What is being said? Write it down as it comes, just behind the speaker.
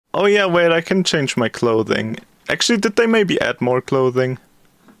Oh yeah, wait, I can change my clothing. Actually, did they maybe add more clothing?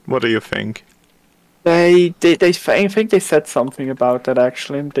 What do you think? I think they said something about that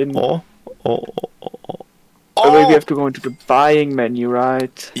actually. Didn't. Oh, oh, But maybe we oh! have to go into the buying menu,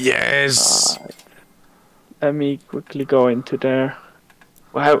 right? Yes! Let me quickly go into there.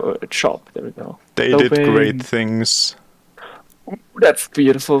 We have a shop. There we go. They did great Shopping. things. Ooh, that's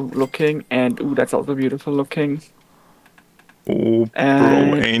beautiful looking, and ooh, that's also beautiful looking. Oh, bro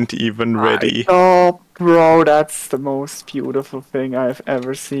And ain't even I ready. oh, bro, that's the most beautiful thing I've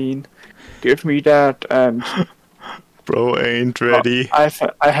ever seen. Give me that, and Bro ain't ready. I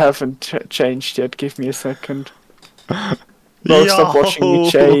haven't changed yet. Give me a second. Bro, stop watching me Yo!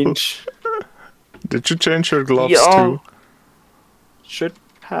 change. Did you change your gloves Yo, too? should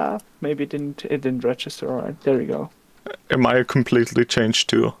have. Maybe it didn't register. Alright, there we go. Am I completely changed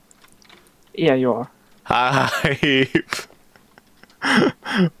too? Yeah, you are. Hype!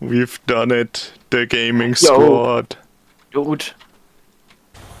 We've done it. The gaming Yo, squad. dude.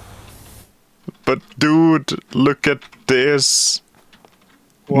 But dude, look at this.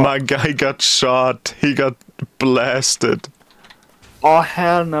 What? My guy got shot. He got blasted. Oh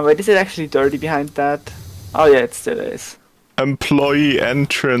hell no! Wait, is it actually dirty behind that? Oh yeah, it still is. Employee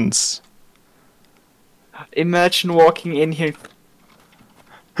entrance. Imagine walking in here.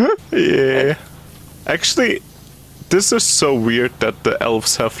 Yeah. Actually, this is so weird that the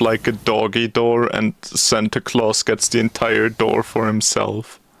elves have like a doggy door and Santa Claus gets the entire door for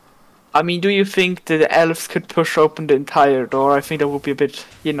himself. I mean, do you think that the elves could push open the entire door? I think that would be a bit,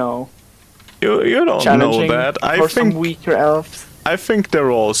 You don't know challenging that. for some weaker elves. I think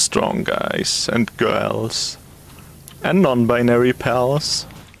they're all strong guys and girls. And non-binary pals.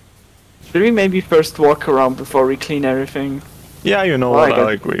 Should we maybe first walk around before we clean everything? Yeah, you know Well, what, I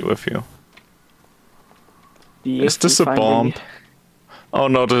I agree with you. See Is if we this a find bomb? any- Oh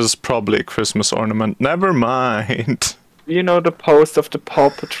no, this is probably a Christmas ornament. Never mind. You know the post of the Paw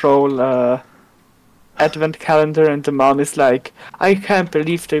Patrol advent calendar, and the mom is like, I can't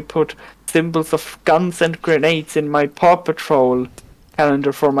believe they put symbols of guns and grenades in my Paw Patrol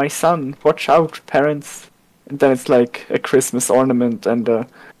calendar for my son. Watch out, parents. And then it's like a Christmas ornament and a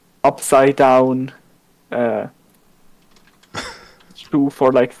upside down shoe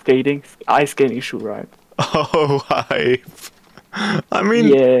for like skating, ice skating shoe, right? Oh, hype. I mean,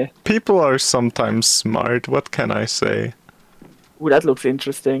 Yeah. people are sometimes smart. What can I say? Ooh, that looks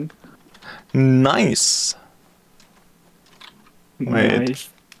interesting. Nice. Wait. Nice.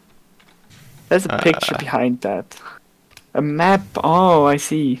 There's a picture behind that. A map. Oh, I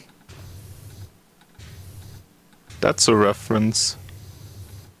see. That's a reference.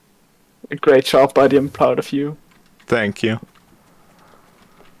 A great job, buddy. I'm proud of you. Thank you.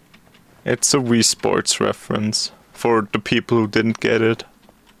 It's a Wii Sports reference for the people who didn't get it.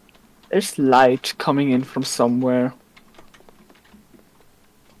 There's light coming in from somewhere.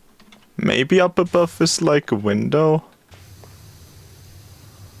 Maybe up above is like a window.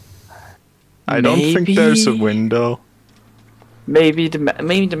 I don't think there's a Maybe- window. Maybe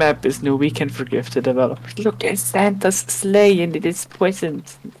the map is new. We can forgive the developers. Look, it's Santa's sleigh and it is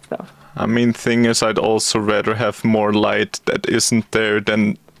presents and stuff. I mean, thing is, I'd also rather have more light that isn't there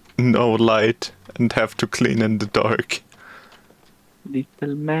than no light and have to clean in the dark.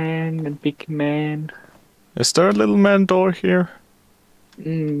 Little man and big man. Is there a little man door here?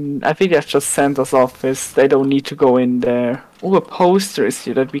 I think that's just Santa's office. They don't need to go in there. Oh, a poster is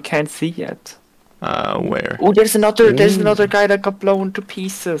here that we can't see yet. Where? Oh, there's Ooh. another guy that got blown to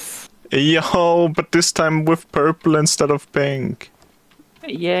pieces. Yo, but this time with purple instead of pink.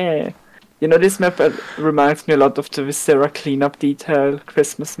 Yeah. You know, this map reminds me a lot of the Viscera cleanup detail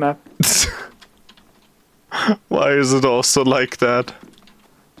Christmas map. Why is it also like that?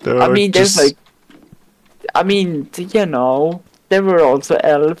 There I are mean, there's just- like... I mean, you know, there were also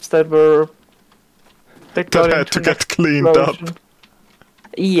elves that were... That got that had into to an get cleaned up. explosion.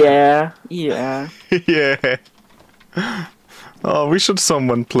 Yeah. Yeah. Oh, we should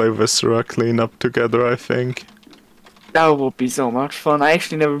someone play Viscera cleanup together, I think. That would be so much fun. I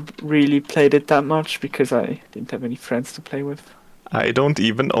actually never really played it that much because I didn't have any friends to play with. I don't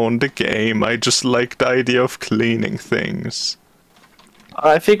even own the game, I just like the idea of cleaning things.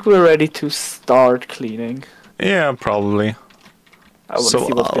 I think we're ready to start cleaning. Yeah, probably. I want to So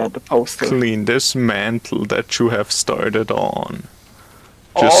see what's I'll behind the poster. Clean this mantle that you have started on.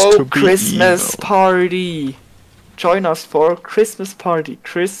 Just Oh, to be Christmas evil. party! Join us for Christmas party,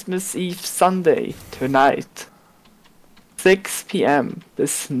 Christmas Eve Sunday, tonight. 6 p.m. The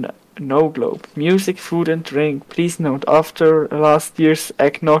Snow Globe. Music, food and drink. Please note, after last year's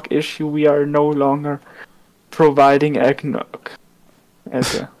eggnog issue, we are no longer providing eggnog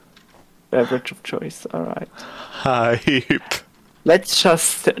as a beverage of choice. Alright. Hype. Let's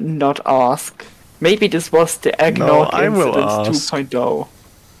just not ask. Maybe this was the No, eggnog I will incident ask. 2.0.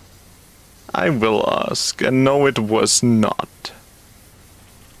 I will ask, and no, it was not.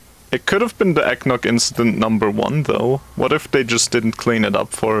 It could have been the eggnog incident #1, though. What if they just didn't clean it up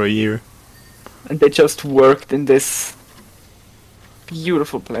for a year? And they just worked in this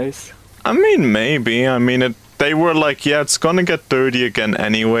beautiful place. I mean, maybe. I mean, they were like, yeah, it's gonna get dirty again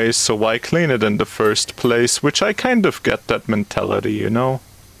anyway, so why clean it in the first place? Which I kind of get that mentality, you know?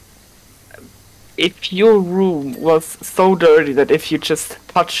 If your room was so dirty that if you just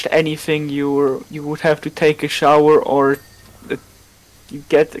touched anything, you would have to take a shower or you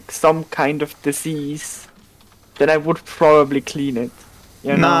get some kind of disease, then I would probably clean it.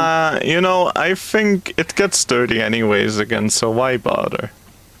 You know? Nah, you know, I think it gets dirty anyways again, so why bother?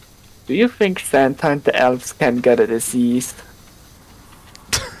 Do you think Santa and the elves can get a disease?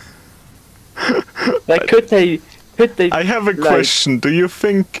 Like, could they? I have a question. Do you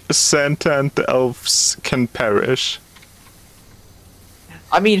think Santa and the elves can perish?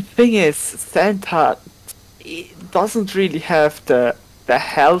 I mean, thing is, Santa doesn't really have the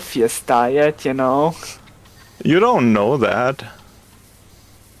healthiest diet, you know. You don't know that.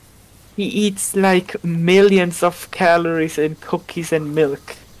 He eats like millions of calories in cookies and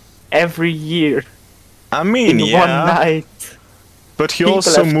milk every year I mean, in yeah. one night. But he People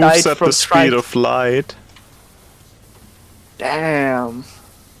also have moves died at the from speed of light. Damn.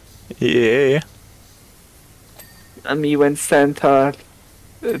 Yeah. I mean, when Santa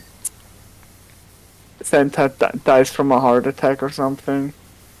dies from a heart attack or something.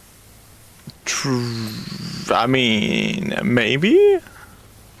 True. I mean, maybe?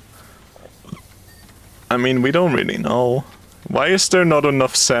 I mean, we don't really know. Why is there not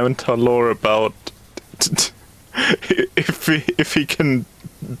enough Santa lore about if he can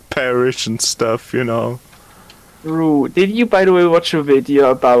perish and stuff, you know? True. Did you, by the way, watch a video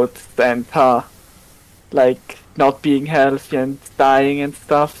about Santa, like not being healthy and dying and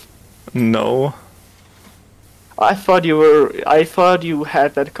stuff? No. I thought you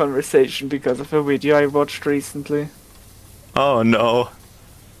had that conversation because of a video I watched recently. Oh no.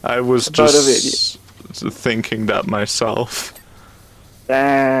 I was About a just thinking that myself.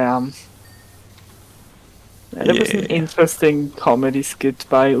 Damn. That was an Yeah. interesting comedy skit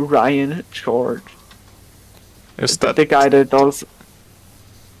by Ryan George. Is The that guy that does.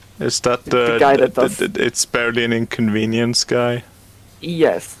 the guy that does. It's barely an inconvenience guy?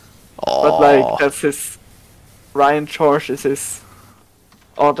 Yes. Oh. But like, that's his. Ryan George is his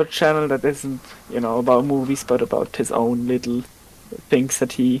other channel that isn't, about movies, but about his own little things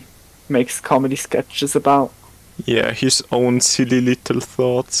that he makes comedy sketches about. Yeah, his own silly little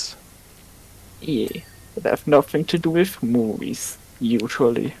thoughts. Yeah. That have nothing to do with movies,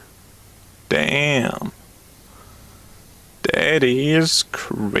 usually. Damn. That is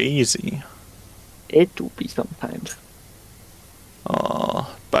crazy. It do be sometimes.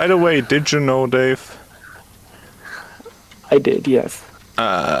 By the way, did you know, Dave? I did, yes.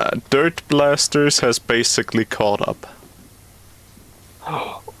 Dirt Blasters has basically caught up.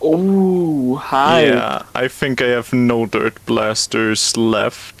 Oh, hi. Yeah, I think I have no Dirt Blasters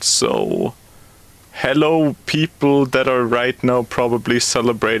left, so... Hello, people that are right now probably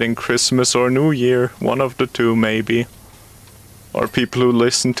celebrating Christmas or New Year. One of the two, maybe. Or people who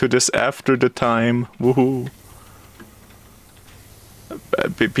listen to this after the time. Woohoo.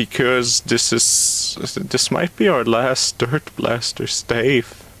 Because this might be our last Dirt Blasters,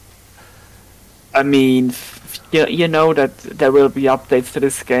 Dave. I mean, you know that there will be updates to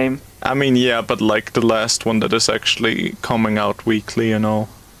this game. I mean, yeah, but like the last one that is actually coming out weekly, you know,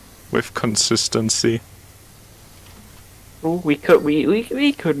 with consistency. Ooh, we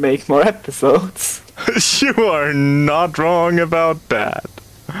could make more episodes. You are not wrong about that.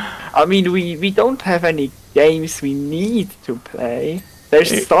 I mean, we don't have any games we need to play.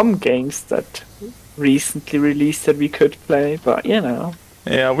 There's some games that recently released that we could play, but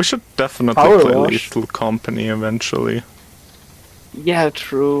Yeah, we should definitely Powerwash. play Lethal Company eventually. Yeah,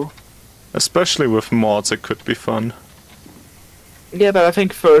 true. Especially with mods, it could be fun. Yeah, but I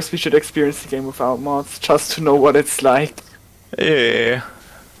think first we should experience the game without mods, just to know what it's like. Yeah.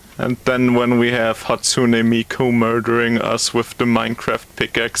 And then when we have Hatsune Miku murdering us with the Minecraft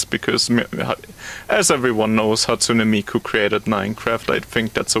pickaxe, because as everyone knows, Hatsune Miku created Minecraft. I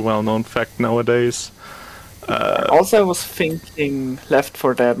think that's a well-known fact nowadays. Also, I was thinking Left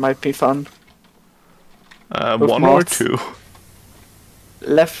 4 Dead might be fun. One mods. or two?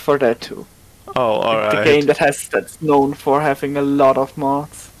 Left 4 Dead 2. Oh, alright. The game that's known for having a lot of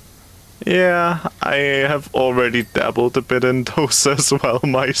mods. Yeah, I have already dabbled a bit in those as well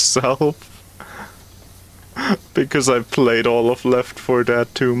myself. Because I played all of Left 4 Dead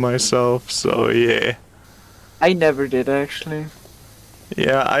 2 myself, so yeah. I never did actually.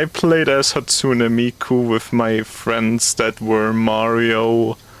 Yeah, I played as Hatsune Miku with my friends that were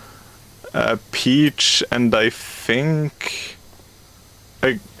Mario, Peach, and I think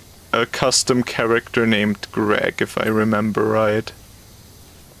a custom character named Greg, if I remember right.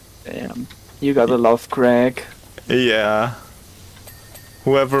 Damn. You gotta love Greg. Yeah.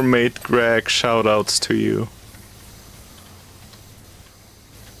 Whoever made Greg, shoutouts to you.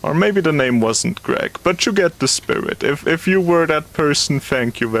 Or maybe the name wasn't Greg, but you get the spirit. If you were that person,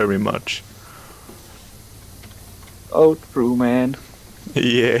 thank you very much. Oh, true, man.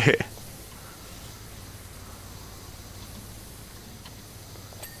 Yeah.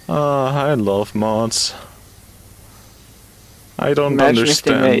 Ah, I love mods. I don't Imagine if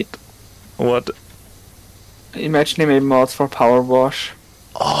they understand what. Imagine they made mods for Powerwash.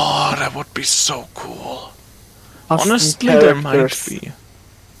 Oh, that would be so cool. Custom Honestly, there might characters. be.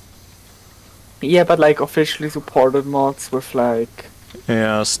 Yeah, but like officially supported mods with like...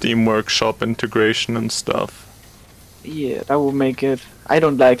 Yeah, Steam Workshop integration and stuff. Yeah, that would make it... I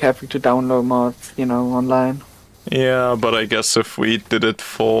don't like having to download mods, you know, online. Yeah, but I guess if we did it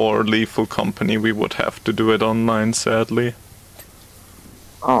for Lethal Company, we would have to do it online, sadly.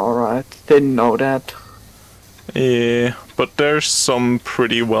 Alright, didn't know that. Yeah, but there's some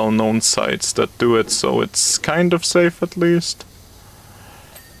pretty well-known sites that do it, so it's kind of safe at least.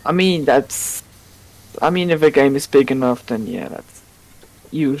 I mean, that's... I mean, if a game is big enough, then yeah, that's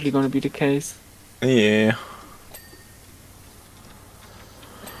usually gonna be the case. Yeah.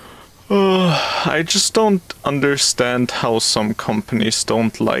 I just don't understand how some companies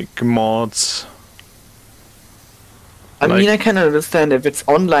don't like mods. I Like- mean, I can understand if it's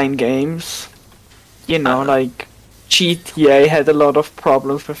online games. You know, like GTA had a lot of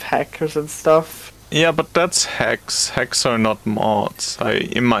problems with hackers and stuff. Yeah, but that's hacks. Hacks are not mods,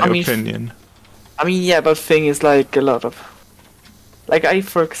 in my I mean, opinion. I mean, yeah, but thing is like a lot of... Like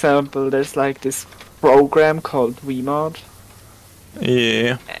for example, there's like this program called Vmod.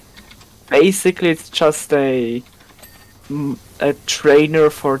 Yeah. Basically, it's just a trainer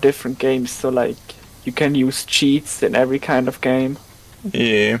for different games. So like, you can use cheats in every kind of game.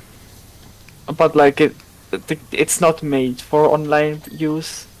 Yeah. But like it's not made for online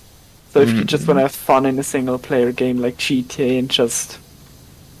use. So if you just wanna have fun in a single player game like GTA and just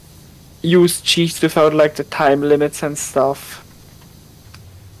use cheats without like the time limits and stuff,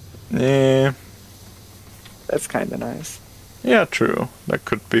 Yeah. that's kinda nice. Yeah, true. That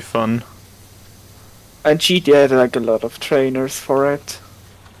could be fun. And GTA had like a lot of trainers for it.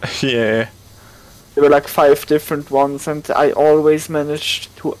 Yeah. There were like 5 different ones, and I always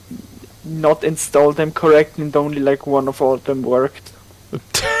managed to not install them correctly, and only like one of all them worked.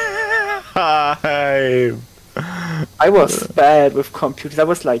 Hi. I was bad with computers. I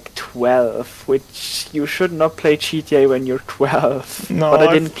was like 12, which you should not play GTA when you're 12. No, but I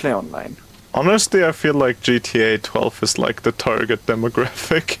I've- didn't play online. Honestly, I feel like GTA 12 is like the target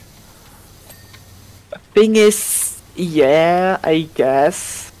demographic. Thing is, yeah, I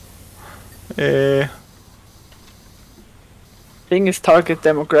guess. Eh. Thing is, target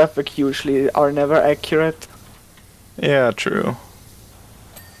demographic usually are never accurate. Yeah, true.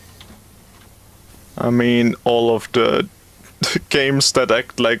 I mean, all of the games that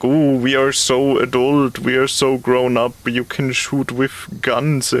act like, ooh, we are so adult, we are so grown up, you can shoot with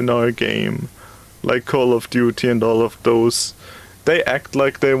guns in our game. Like Call of Duty and all of those. They act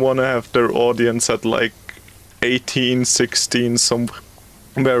like they want to have their audience at like 18, 16, somewhere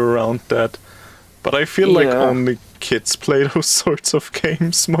around that. But I feel like Yeah. only kids play those sorts of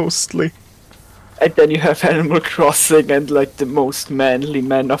games mostly. And then you have Animal Crossing and like the most manly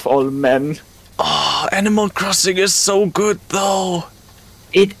man of all men. Oh, Animal Crossing is so good though.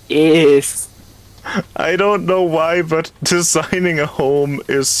 It is. I don't know why, but designing a home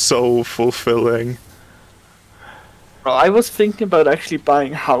is so fulfilling. Bro, I was thinking about actually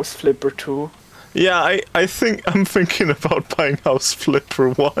buying House Flipper too. Yeah, I think I'm thinking about buying House Flipper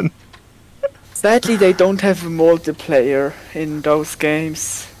 1. Sadly, they don't have a multiplayer in those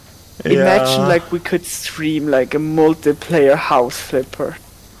games. Imagine Yeah. like we could stream like a multiplayer House Flipper.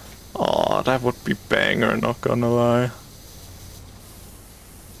 Oh, that would be banger, not gonna lie.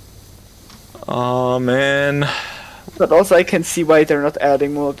 Oh man. But also I can see why they're not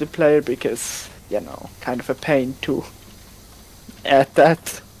adding multiplayer because, you know, kind of a pain to add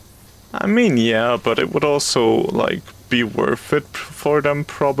that. I mean, yeah, but it would also like be worth it for them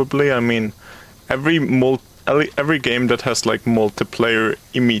probably. I mean, every game that has like multiplayer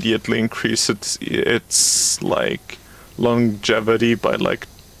immediately increases its like longevity by like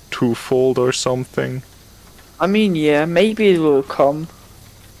twofold or something. I mean, yeah, maybe it will come.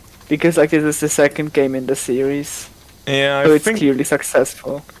 Because like this is the second game in the series. Yeah, So I it's think. clearly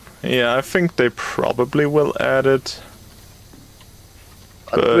successful. Yeah, I think they probably will add it.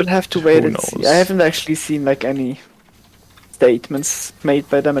 But But we'll have to wait and see. I haven't actually seen like any statements made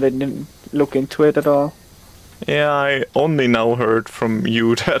by them, and I didn't look into it at all. Yeah, I only now heard from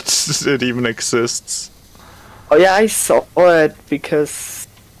you that it even exists. Oh yeah, I saw it because,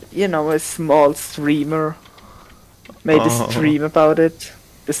 you know, a small streamer made a stream about it.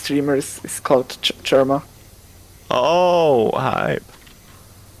 The streamer is called Cherma. Oh, hype.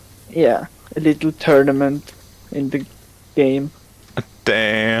 Yeah, a little tournament in the game.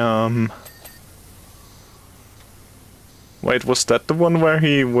 Damn. Wait, was that the one where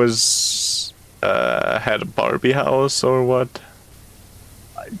he was had a Barbie house or what?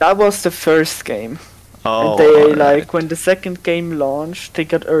 That was the first game. Oh, And they alright. like when the second game launched, they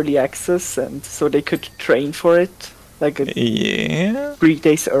got early access, and so they could train for it like Yeah. 3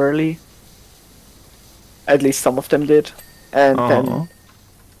 days early. At least some of them did, and Uh-huh.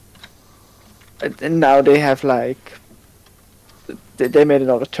 and now they have like they made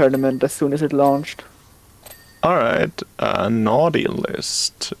another tournament as soon as it launched. Alright, naughty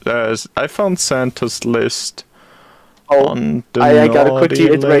list. I found Santa's list Oh, on the I gotta quickly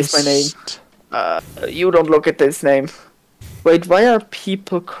naughty erase my name. list. You don't look at this name. Wait, why are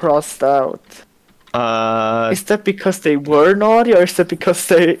people crossed out? Is that because they were naughty, or is that because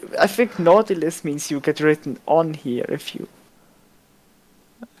they... I think naughty list means you get written on here if you...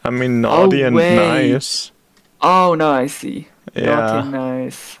 I mean, naughty and wait. nice. Oh, no, I see. Naughty Yeah. and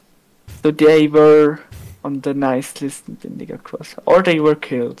nice. So they were on the nice list and then they got crossed. Or they were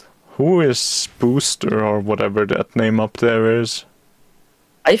killed. Who is Booster or whatever that name up there is?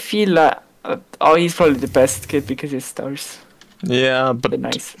 I feel like... oh, he's probably the best kid because he stars. Yeah, but The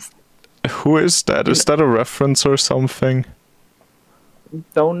nicest. who is that? Is that a reference or something?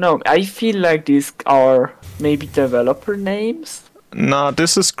 Don't know. I feel like these are maybe developer names. Nah,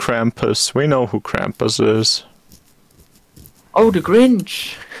 this is Krampus. We know who Krampus is. Oh, the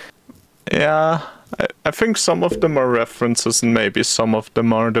Grinch. Yeah, I think some of them are references and maybe some of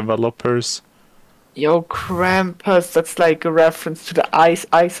them are developers. Yo, Krampus. That's like a reference to the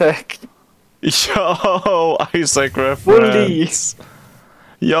Isaac. Yo, Isaac reference.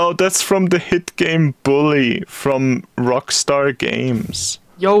 Yo, that's from the hit game Bully from Rockstar Games.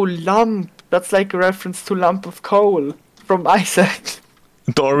 Yo, Lump. That's like a reference to Lump of Coal from Isaac.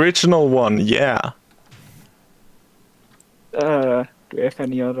 The original one, yeah. Do we have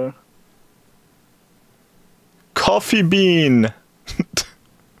any other? Coffee Bean!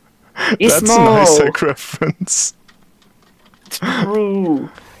 Ismo. That's an Isaac reference. True.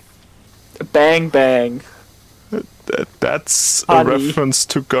 Bang Bang. That's Honey. a reference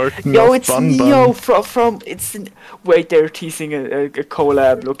to Garten Yo, of it's Bun Neo Bun. from it's. Wait, they're teasing a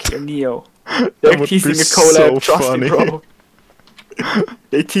collab. Look here, Neo. They're would teasing be a collab. so Trust funny. me, bro.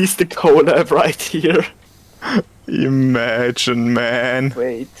 They teased the collab right here. Imagine, man.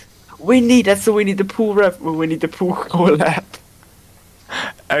 Wait, we need the Pooh ref. We need the Pooh collab.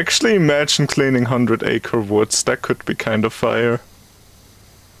 Actually, imagine cleaning 100 Acre Woods. That could be kind of fire.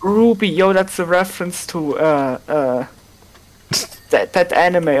 Ruby, yo, that's a reference to that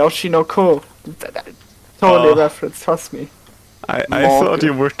anime Oshinoko. Totally Oh. reference. Trust me. I Mog. thought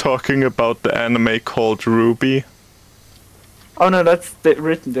you were talking about the anime called Ruby. Oh no, that's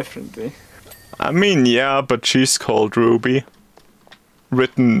written differently. I mean, yeah, but she's called Ruby.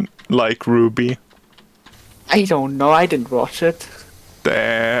 Written like Ruby. I don't know. I didn't watch it.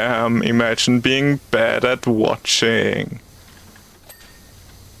 Damn, imagine being bad at watching.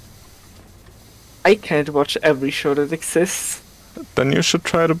 I can't watch every show that exists. Then you should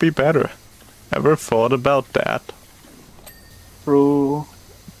try to be better. Ever thought about that? True.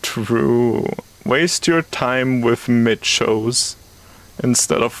 True. Waste your time with mid shows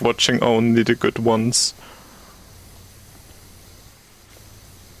instead of watching only the good ones.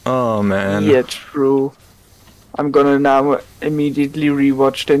 Oh man. Yeah, true. I'm gonna now immediately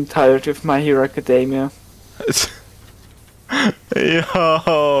rewatch the entirety of My Hero Academia.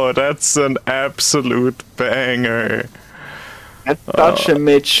 Yo, that's an absolute banger. That's such a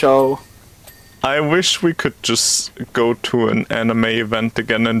mid show. I wish we could just go to an anime event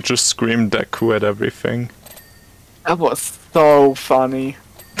again and just scream Deku at everything. That was so funny.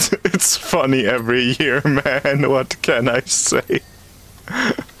 It's funny every year, man. What can I say?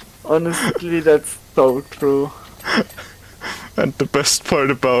 Honestly, that's so true. And the best part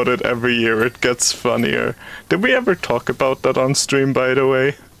about it, every year it gets funnier. Did we ever talk about that on stream, by the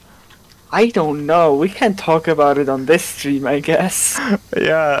way? I don't know. We can talk about it on this stream, I guess.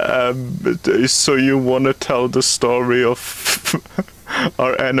 Yeah, so you want to tell the story of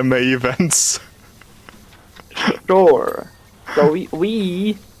our anime events? Sure. So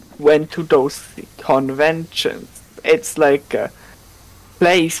we went to those conventions. It's like a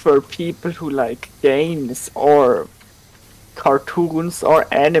place for people who like games or cartoons or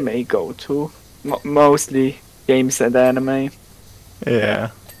anime go to. Mostly games and anime.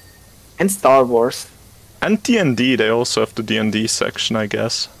 Yeah. And Star Wars. And D&D, they also have the D&D section, I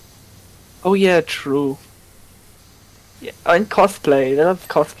guess. Oh yeah, true. Yeah, and cosplay. They love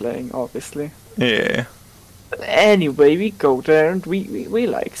cosplaying, obviously. Yeah. But anyway, we go there and we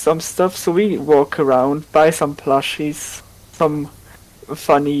like some stuff, so we walk around, buy some plushies, some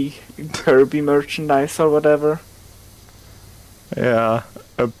funny Kirby merchandise or whatever. Yeah,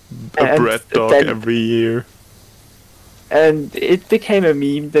 a And bread dog then- every year. And it became a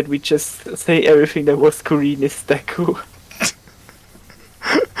meme that we just say everything that was green is Deku.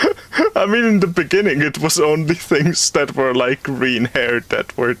 I mean, in the beginning, it was only things that were like green hair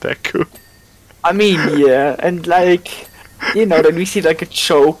that were Deku. I mean, yeah, and like, you know, then we see like a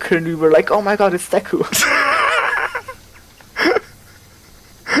Joker and we were like, oh my god, it's Deku.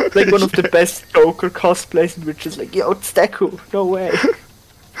 Like one of the best Joker cosplays, and we're just like, yo, it's Deku, no way.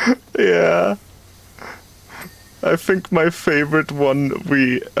 Yeah. I think my favorite one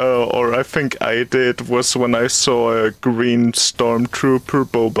or I think I did, was when I saw a green stormtrooper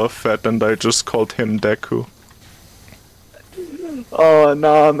Boba Fett and I just called him Deku. Oh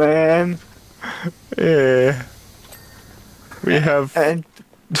no, man. Yeah. We have And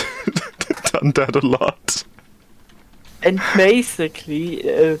done that a lot. and basically,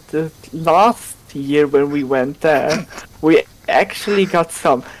 the last year when we went there, we actually got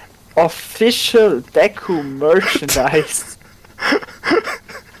some official Deku merchandise.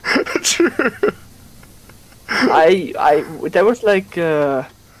 True. There was like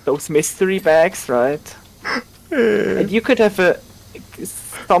those mystery bags, right? And you could have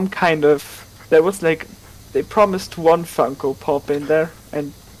some kind of. There was like, they promised one Funko Pop in there,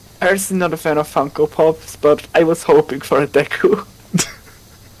 and I'm personally not a fan of Funko Pops, but I was hoping for a Deku.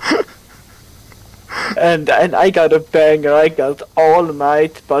 And I got a banger. I got All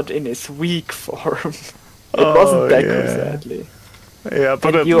Might, but in his weak form. It wasn't Deku, yeah. sadly. Yeah, but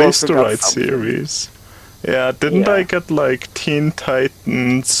And at you least also the got right something. series. Yeah, didn't Yeah. I get like Teen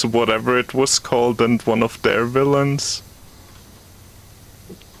Titans, whatever it was called, and one of their villains?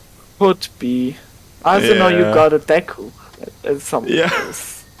 Could be. I also know you Yeah. got a Deku. Yeah.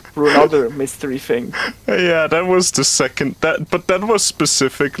 Through another mystery thing. Yeah, that was the second. But that was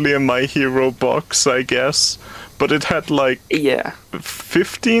specifically a My Hero box, I guess. But it had like Yeah.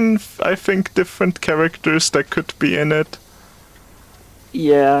 15, I think, different characters that could be in it.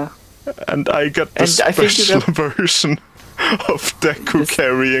 Yeah. And I got the And I think you special version of Deku This-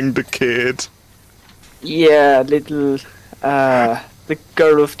 carrying the kid. Yeah, little the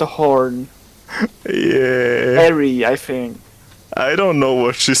girl with the horn. Yeah. Eri, I think. I don't know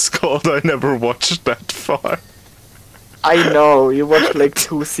what she's called. I never watched that far. I know, you watched like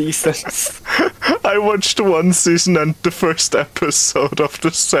 2 seasons. I watched one season and the first episode of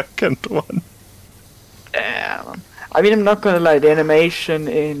the second one. Damn. I mean, I'm not gonna lie, the animation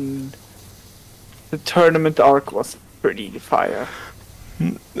in the tournament arc was pretty fire.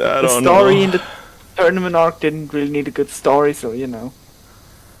 I The don't story know. in the tournament arc didn't really need a good story, so you know.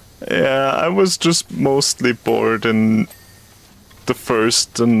 Yeah, I was just mostly bored in the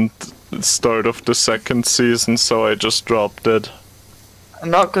first and start of the second season, so I just dropped it. I'm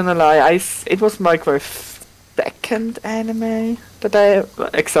not gonna lie, it was like my second anime that I,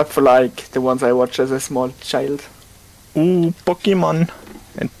 except for like the ones I watched as a small child. Ooh, Pokemon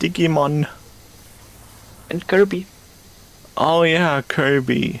and Digimon. And Kirby. Oh yeah,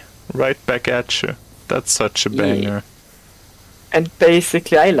 Kirby. Right back at you. That's such a Yeah. banger. And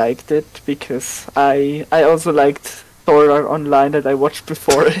basically I liked it because I also liked Sword Art Online that I watched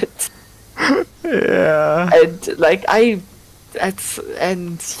before it. Yeah. And like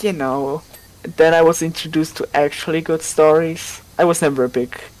and you know, then I was introduced to actually good stories. I was never a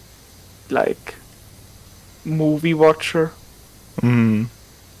big like movie watcher. Mm.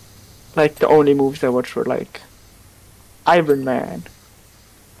 Like the only movies I watched were like Iron Man.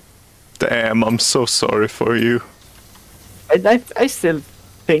 Damn, I'm so sorry for you. And I still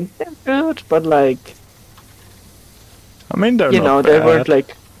think they're good, but like I mean, they're you not know, bad.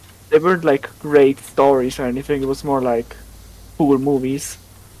 they weren't like great stories or anything. It was more like cool movies.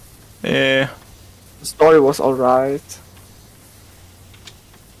 Yeah. The story was alright.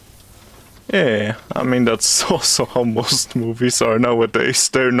 Yeah, I mean, that's also how most movies are nowadays.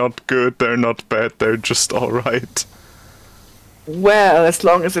 They're not good, they're not bad, they're just alright. Well, as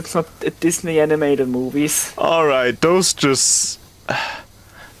long as it's not Disney animated movies. Alright, those just...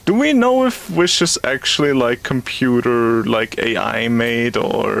 Do we know if Wish is actually like computer, like AI made,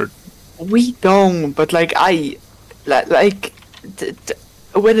 or... We don't, but like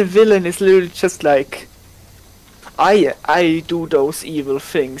when a villain is literally just like, I do those evil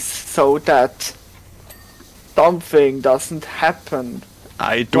things so that something doesn't happen.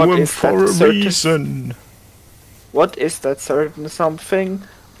 I do What them is that for a certain- reason. What is that certain something?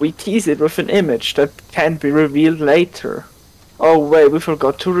 We tease it with an image that can be revealed later. Oh wait, we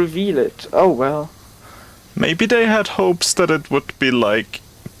forgot to reveal it. Oh well. Maybe they had hopes that it would be like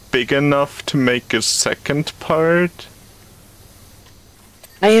big enough to make a second part.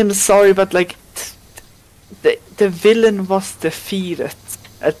 I am sorry, but like, the villain was defeated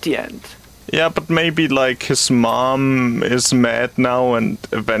at the end. Yeah, but maybe like his mom is mad now and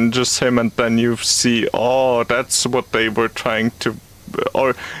avenges him, and then you see, oh, that's what they were trying to.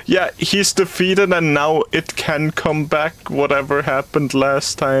 Or, yeah, he's defeated and now it can come back, whatever happened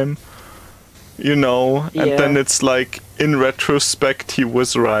last time. You know? And then Yeah. it's like, in retrospect, he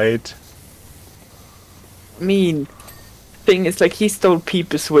was right. I mean, thing is like he stole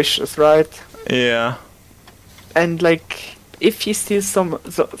people's wishes, right? Yeah. And like, if he steals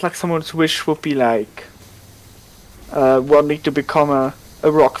like someone's wish would be like, wanting to become a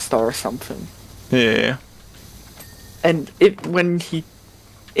rock star or something. Yeah. And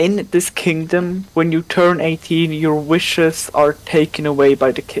in this kingdom, when you turn 18, your wishes are taken away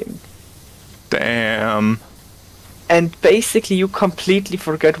by the king. Damn. And basically you completely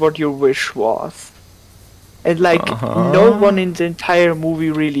forget what your wish was. And like, no one in the entire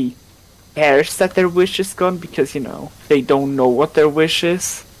movie really cares that their wish is gone because, you know, they don't know what their wish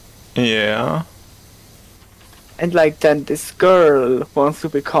is. Yeah. And like, then this girl wants to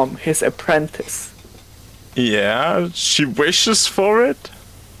become his apprentice. Yeah, she wishes for it?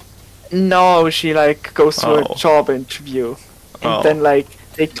 No, she like goes to Oh. a job interview. And Oh. then like,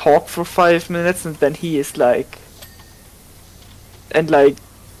 they talk for 5 minutes and then he is like... And like,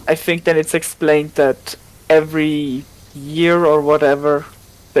 I think then it's explained that every year or whatever,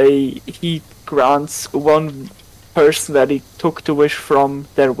 he grants one person that he took the wish from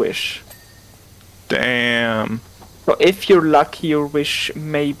their wish. Damn. So if you're lucky, your wish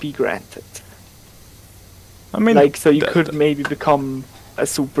may be granted. I mean, Like, so you that- could maybe become a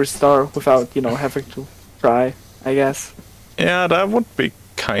superstar without, you know, having to try, I guess. Yeah, that would be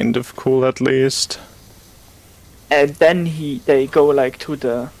kind of cool at least. And then they go like to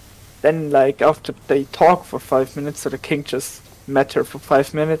then like after they talk for 5 minutes, so the king just met her for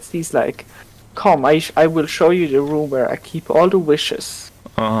 5 minutes, he's like, come, I will show you the room where I keep all the wishes.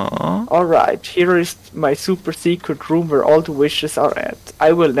 Uh-huh. Alright, here is my super secret room where all the wishes are at.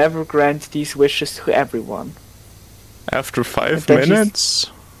 I will never grant these wishes to everyone. After 5 then she's-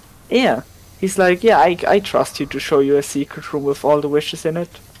 minutes? Yeah. He's like, yeah, I trust you to show you a secret room with all the wishes in it.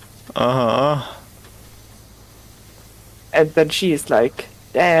 Uh-huh. And then she is like,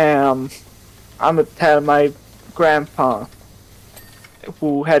 damn, I'ma tell my grandpa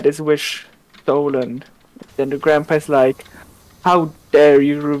who had his wish stolen. Then the grandpa is like, how dare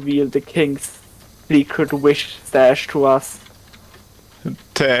you reveal the king's secret wish stash to us?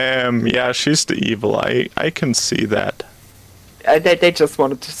 Damn, yeah, she's the evil. I can see that. They just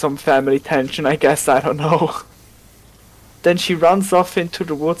wanted some family tension, I guess, I don't know. Then she runs off into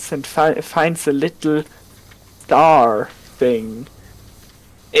the woods and finds a little star thing.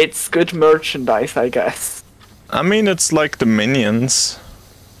 It's good merchandise, I guess. I mean, it's like the Minions.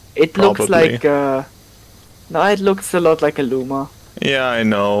 It looks Probably. like, no, it looks a lot like a Luma. Yeah, I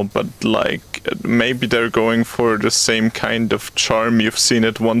know, but like, maybe they're going for the same kind of charm. You've seen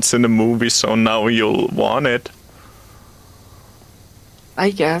it once in a movie, so now you'll want it. I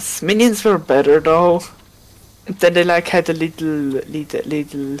guess. Minions were better, though. And then they, like, had a little...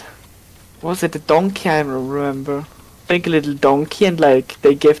 Was it a donkey? I don't remember. I think a little donkey, and, like,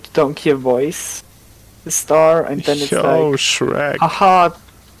 they gave the donkey a voice. The star, and then it's Yo, like... Shrek. Haha,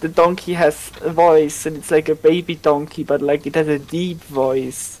 the donkey has a voice, and it's like a baby donkey, but like it has a deep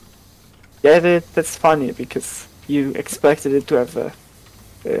voice. Get it? That's funny, because you expected it to have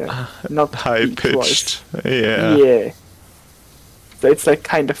a not High deep voice. pitched. Yeah. Yeah. So it's like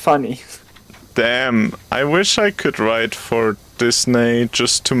kind of funny. Damn, I wish I could write for Disney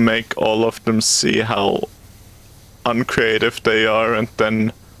just to make all of them see how uncreative they are and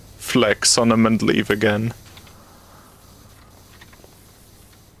then flex on them and leave again.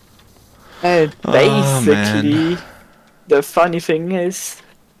 And Oh, basically, the funny thing is,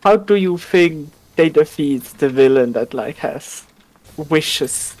 how do you think they defeat the villain that like has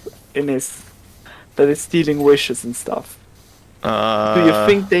wishes in his that is stealing wishes and stuff? Do you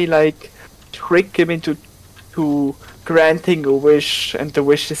think they like trick him into to granting a wish, and the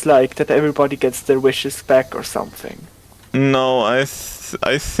wish is like that everybody gets their wishes back or something? No, I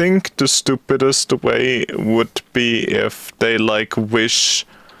think the stupidest way would be if they like wish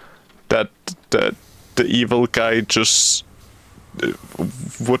that the evil guy just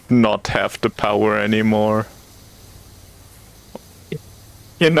would not have the power anymore.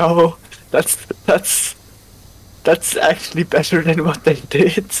 You know, that's actually better than what they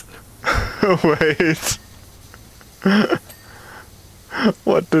did. Wait.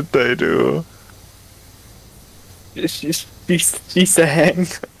 What did they do? She sang.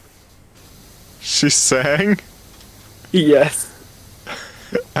 She sang? Yes.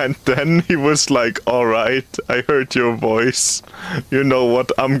 And then he was like, alright, I heard your voice. You know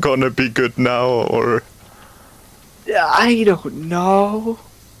what, I'm gonna be good now, or... I don't know.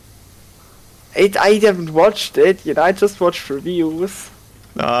 I haven't watched it, you know, I just watched reviews.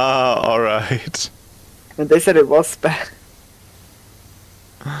 Ah, alright. And they said it was bad.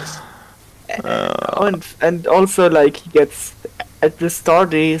 And also, like, he gets... At the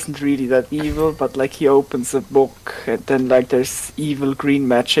start, he isn't really that evil, but, like, he opens a book, and then, like, there's evil green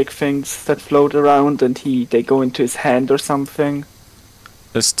magic things that float around, and they go into his hand or something.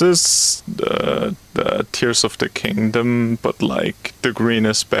 Is this the Tears of the Kingdom, but, like, the green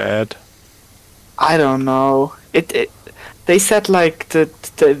is bad? I don't know. They said, like, the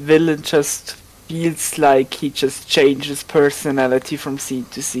villain just feels like he just changes personality from scene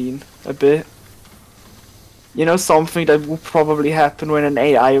to scene a bit. You know, something that would probably happen when an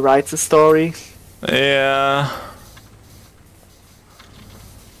AI writes a story. Yeah.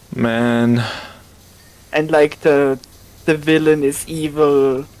 Man. And like the villain is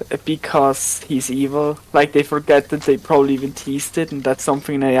evil because he's evil. Like they forget that they probably even teased it, and that's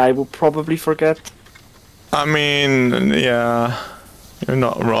something an AI will probably forget. I mean, yeah, you're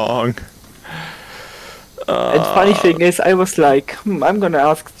not wrong. And funny thing is, I was like, I'm gonna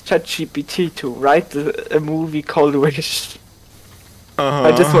ask ChatGPT to write a movie called Wish.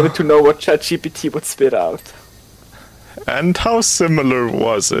 I just wanted to know what ChatGPT would spit out. And how similar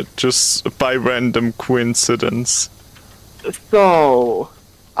was it? Just by random coincidence? So,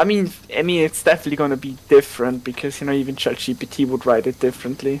 I mean, it's definitely gonna be different because, you know, even ChatGPT would write it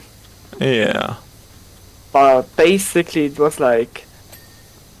differently. Yeah. But basically, it was like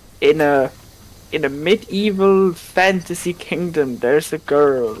in a medieval fantasy kingdom, there's a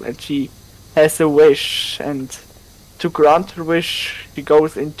girl and she has a wish, and to grant her wish, she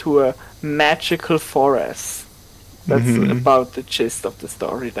goes into a magical forest. That's about the gist of the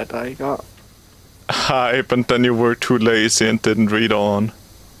story that I got. Hype, and then you were too lazy and didn't read on.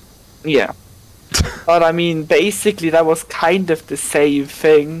 Yeah. But I mean, basically that was kind of the same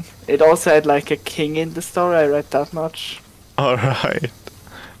thing. It also had like a king in the story, I read that much. Alright.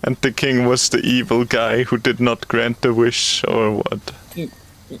 And the king was the evil guy who did not grant the wish, or what?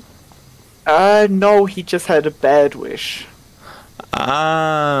 No, he just had a bad wish.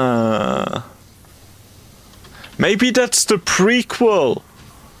 Ah. Maybe that's the prequel.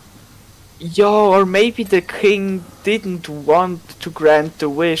 Yo, or maybe the king didn't want to grant the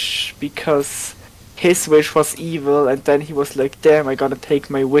wish because his wish was evil, and then he was like, damn, I gotta take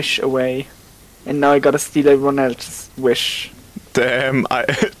my wish away. And now I gotta steal everyone else's wish. Damn,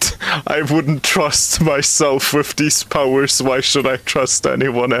 I wouldn't trust myself with these powers. Why should I trust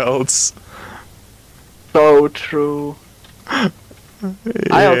anyone else? So true. Yeah.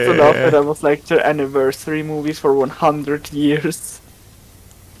 I also love that it was like the anniversary movies for 100 years.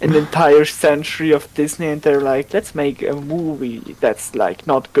 An entire century of Disney, and they're like, let's make a movie that's like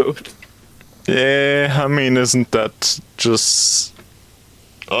not good. Yeah, I mean, isn't that just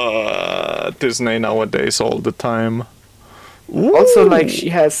Disney nowadays all the time? Ooh. Also, like, she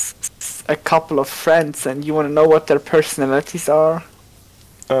has a couple of friends, and you want to know what their personalities are?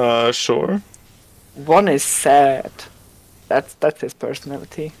 Sure. One is sad. That's his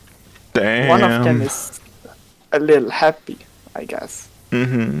personality. Damn. One of them is a little happy, I guess.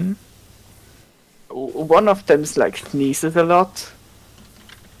 Mm-hmm. One of them's like sneezes a lot.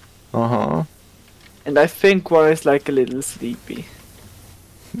 Uh-huh. And I think one is like a little sleepy.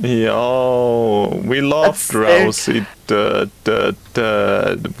 Yo, we love That's Drowsy, the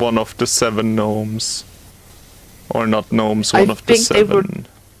one of the 7 gnomes. Or not gnomes, one of the 7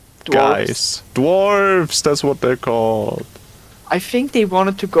 guys. Dwarves, that's what they're called. I think they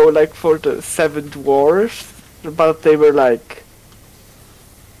wanted to go like for the 7 dwarves, but they were like,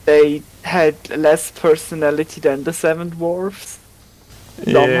 they had less personality than the 7 dwarves.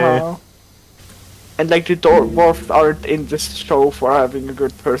 Yeah. somehow. And like the dwarves aren't in this show for having a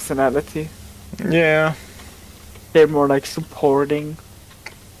good personality. Yeah. They're more like supporting,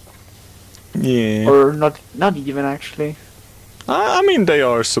 Yeah. or not even actually. I mean, they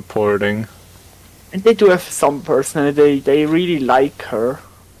are supporting. And they do have some personality. They really like her.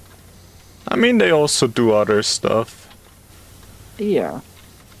 I mean, they also do other stuff. Yeah.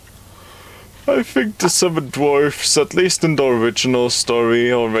 I think the seven dwarfs, at least in the original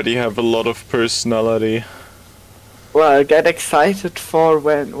story, already have a lot of personality. Well, get excited for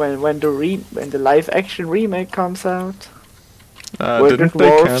when the live action remake comes out. Where the Didn't they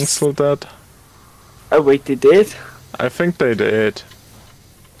dwarfs- cancel that? Oh wait, they did? I think they did.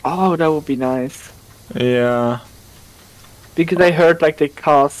 Oh, that would be nice. Yeah. Because I heard like they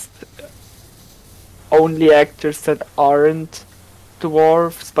cast only actors that aren't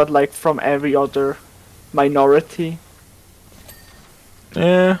dwarves, but like from every other minority.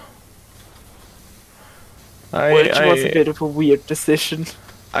 Yeah. Which was a bit of a weird decision.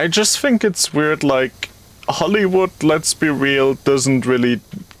 I just think it's weird, like, Hollywood, let's be real, doesn't really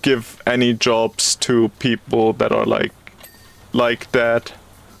give any jobs to people that are like that.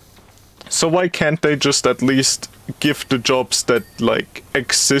 So why can't they just at least give the jobs that, like,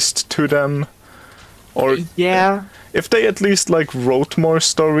 exist to them? Or Yeah. if they at least, like, wrote more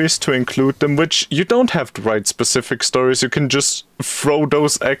stories to include them, which you don't have to write specific stories, you can just throw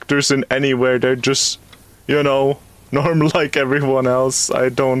those actors in anywhere, they're just, you know, normal like everyone else. I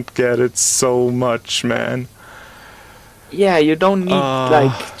don't get it so much, man. Yeah, you don't need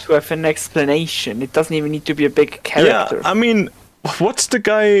like to have an explanation. It doesn't even need to be a big character. Yeah, I mean, what's the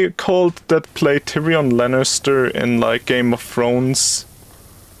guy called that played Tyrion Lannister in, like, Game of Thrones?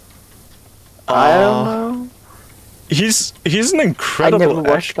 I don't know. He's an I incredible never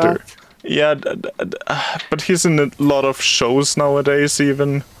watched actor. that. Yeah, but he's in a lot of shows nowadays,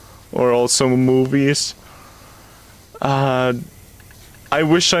 even, or also movies. I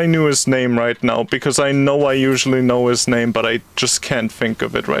wish I knew his name right now, because I know I usually know his name, but I just can't think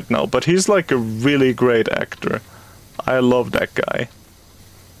of it right now. But he's like a really great actor. I love that guy.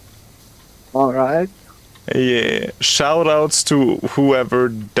 Alright. Yeah, shout outs to whoever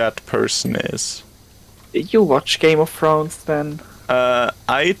that person is. Did you watch Game of Thrones then?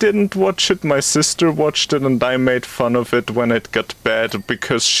 I didn't watch it, my sister watched it, and I made fun of it when it got bad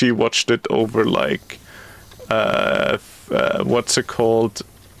because she watched it over, like, what's it called?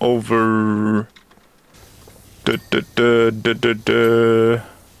 Over The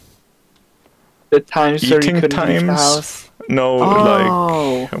times where you eating couldn't leave the times? house? No,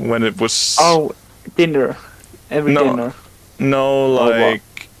 Oh. like when it was. Oh, dinner. Every No. dinner. No, what?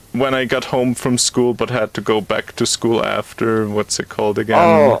 like when I got home from school but had to go back to school after. What's it called again?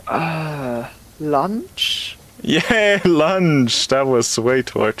 Oh, lunch? Yeah, lunch. That was way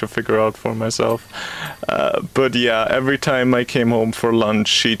too hard to figure out for myself. But yeah, every time I came home for lunch,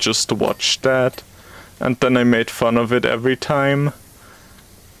 she just watched that. And then I made fun of it every time.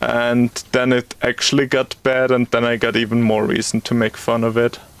 And then it actually got bad, and then I got even more reason to make fun of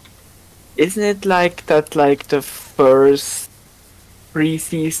it. Isn't it like that, like the first 3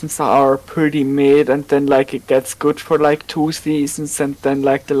 seasons are pretty mid, and then like it gets good for like 2 seasons, and then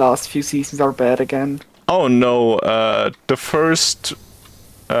like the last few seasons are bad again? Oh no, the first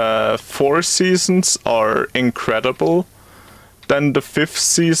 4 seasons are incredible. Then the 5th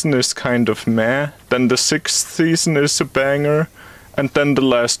season is kind of meh. Then the 6th season is a banger. And then the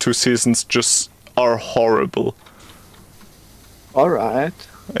last 2 seasons just are horrible. Alright.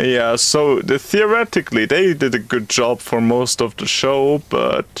 Yeah, so theoretically they did a good job for most of the show,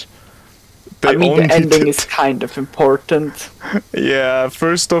 but they I mean, only the ending did... is kind of important. Yeah,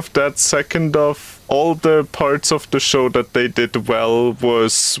 first off that, second off, all the parts of the show that they did well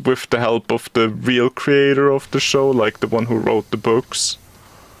was with the help of the real creator of the show, like the one who wrote the books.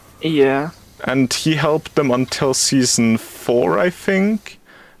 Yeah. And he helped them until season 4, I think.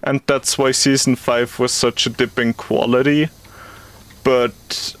 And that's why season 5 was such a dip in quality.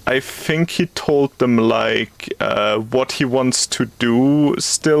 But I think he told them, like, what he wants to do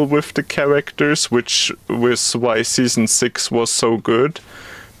still with the characters, which was why season 6 was so good.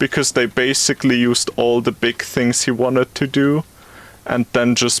 Because they basically used all the big things he wanted to do. And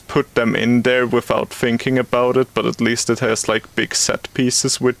then just put them in there without thinking about it, but at least it has like big set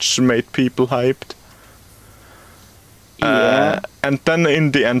pieces which made people hyped. Yeah. And then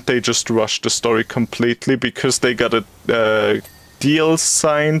in the end they just rushed the story completely because they got a deal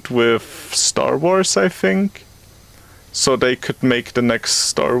signed with Star Wars, I think. So they could make the next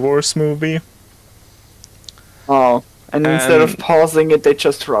Star Wars movie. Oh, and instead of pausing it, they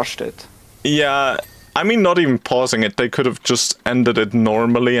just rushed it. Yeah, I mean, not even pausing it. They could have just ended it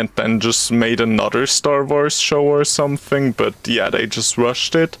normally and then just made another Star Wars show or something. But yeah, they just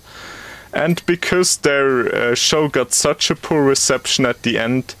rushed it. And because their show got such a poor reception at the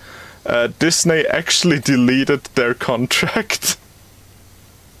end, Disney actually deleted their contract.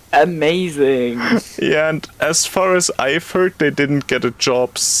 Amazing. Yeah, and as far as I've heard, they didn't get a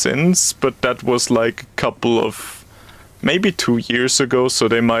job since, but that was like a couple of, maybe 2 years ago, so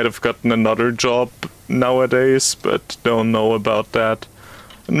they might have gotten another job nowadays, but don't know about that.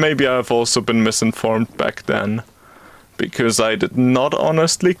 And maybe I've also been misinformed back then, because I did not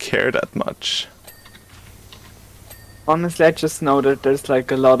honestly care that much. Honestly, I just know that there's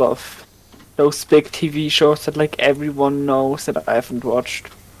like a lot of those big TV shows that like everyone knows that I haven't watched.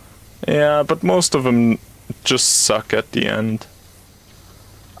 Yeah, but most of them just suck at the end.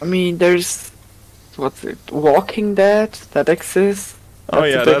 I mean, there's what's it? Walking Dead that exists. Oh That's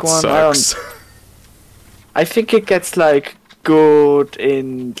a yeah, big that one. sucks. I think it gets like good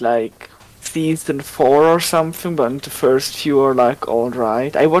in like season 4 or something, but the first few are like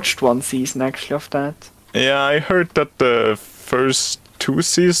alright. I watched one season actually of that. Yeah, I heard that the first 2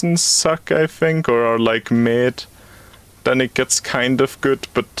 seasons suck, I think, or are like mid. Then it gets kind of good,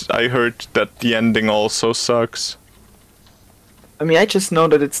 but I heard that the ending also sucks. I mean, I just know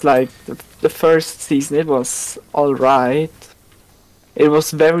that it's like the first season it was alright. It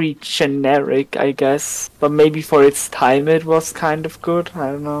was very generic, I guess, but maybe for its time it was kind of good.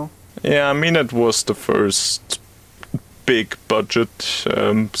 I don't know. Yeah, I mean, it was the first big budget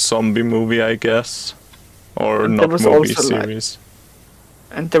zombie movie, I guess. Or And not there was movie also, like- series.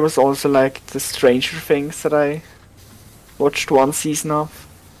 And there was also like the Stranger Things that I watched one season of.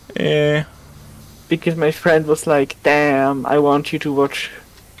 Eh, Because my friend was like, damn, I want you to watch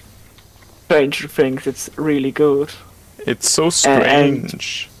Stranger Things, it's really good. it's so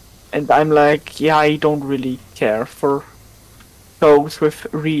strange. And I'm like, yeah, I don't really care for shows with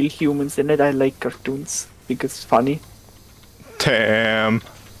real humans in it. I like cartoons because it's funny. Damn.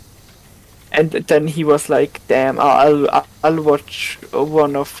 And then he was like, damn, I'll watch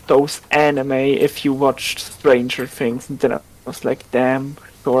one of those anime if you watched Stranger Things. And then I was like, damn,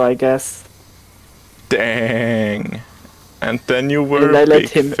 sure, I guess. Dang. And then you were And I a let big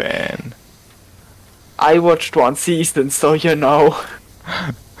him- fan. I watched one season, so you know.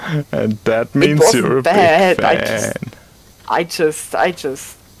 And that means wasn't you're a bad, big I fan. I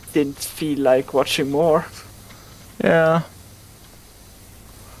just didn't feel like watching more. Yeah.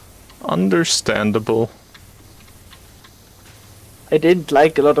 Understandable. I didn't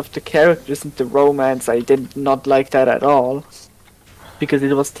like a lot of the characters and the romance. I did not like that at all. Because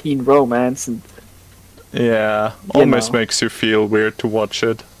it was teen romance and Yeah, You almost know. makes you feel weird to watch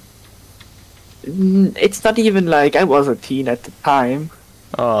it. it's not even like I was a teen at the time.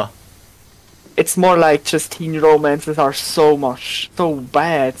 Ah, It's more like just teen romances are so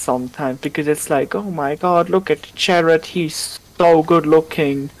bad sometimes because it's like, oh my god, look at Jared, he's so good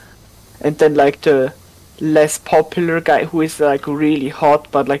looking. And then like the less popular guy who is like really hot,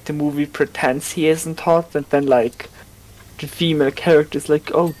 but like the movie pretends he isn't hot, and then like the female character is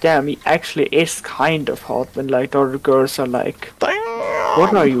like, oh damn, he actually is kind of hot, and like the other girls are like,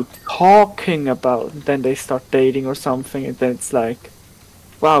 what are you talking about? And then they start dating or something, and then it's like,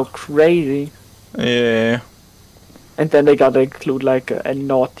 wow, crazy. yeah. And then they gotta include like a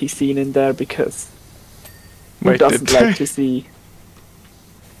naughty scene in there because who Wait, doesn't did like to see?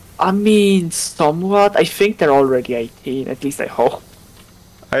 I mean, somewhat. I think they're already 18. At least I hope.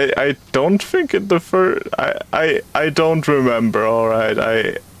 I don't think in the first... I don't remember,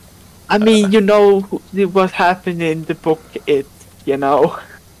 alright. I mean, you know what happened in the book. You know,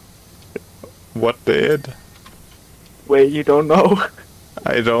 What did? where you don't know.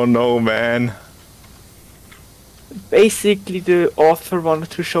 I don't know, man. Basically, the author wanted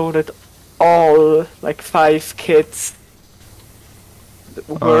to show that all like 5 kids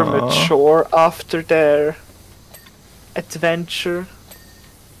were mature after their adventure.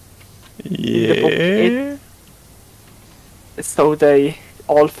 the book, Yeah? So they,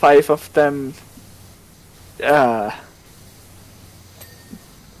 all 5 of them,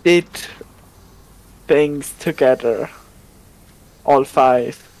 did things together. All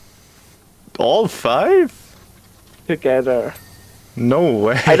 5 All 5? together. No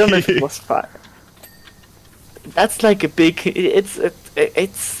way. I don't know if it was 5. That's like a big.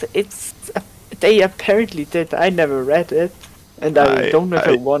 They apparently did. I never read it, and I don't know if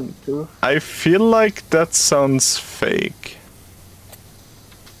I want to. I feel like that sounds fake.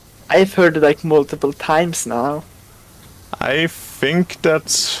 I've heard it like multiple times now. I think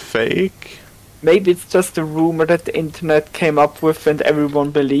that's fake. Maybe it's just a rumor that the internet came up with and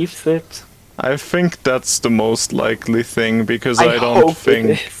everyone believes it. I think that's the most likely thing, because I I don't hope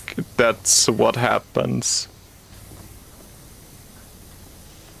it think that's what happens.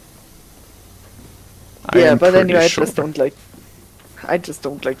 I Yeah, am but pretty anyway, sure. I just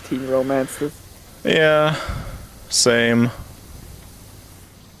don't like teen romances. Yeah, same.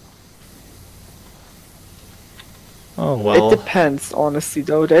 Oh It well, depends, honestly,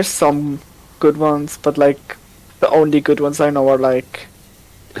 though. There's some good ones, but like the only good ones I know are like.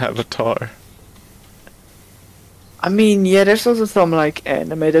 Avatar. I mean, yeah, there's also some like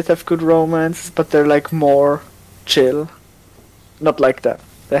anime that have good romance, but they're like more chill. Not like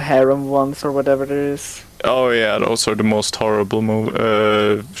the harem ones or whatever there is. Oh yeah, those are the most horrible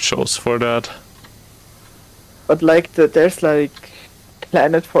shows for that. But like there's like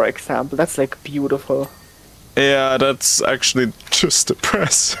Planet, for example. That's like beautiful. Yeah, that's actually just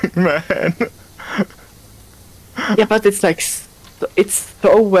depressing, man. Yeah, but it's like it's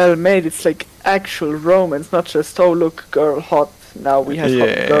so well made. It's like actual romance, not just oh look, girl hot. Now we have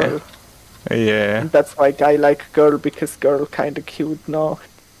hot Yeah. girl, Yeah. and that's why I like girl because girl kind of cute. No,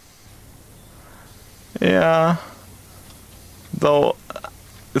 Yeah. Though,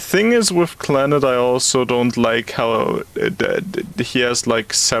 the thing is with Planet, I also don't like how he has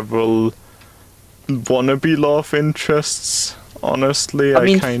like several wannabe love interests. Honestly, I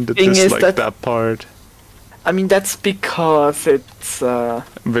mean, I kind of thing is dislike that part. I mean that's because it's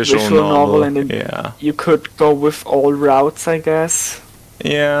Visual novel, and yeah. you could go with all routes, I guess.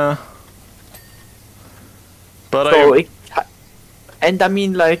 Yeah. But So and I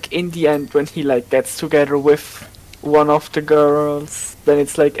mean, like in the end, when he like gets together with one of the girls, then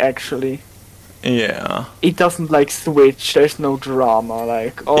it's like actually yeah. it doesn't like switch. There's no drama.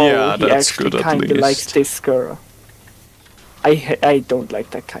 Like oh, Yeah, he that's actually good at kind of likes least. this girl. I don't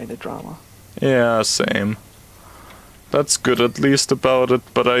like that kind of drama. Yeah, same. That's good at least about it,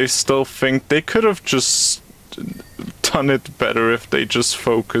 but I still think they could have just done it better if they just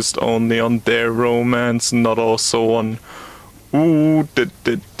focused only on their romance, not also on ooh,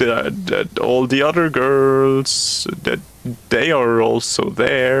 all the other girls, that they are also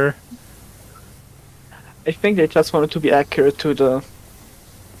there. I think they just wanted to be accurate to the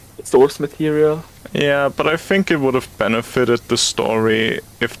source material. Yeah, but I think it would have benefited the story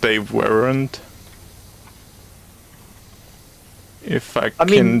if they weren't. If I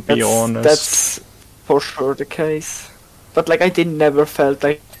can be honest. That's for sure the case. But like I didn't never felt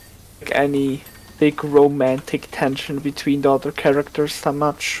like any big romantic tension between the other characters that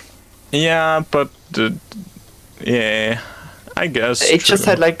much. Yeah, but yeah, I guess It just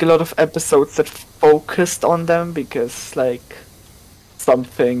true. had like a lot of episodes that focused on them because like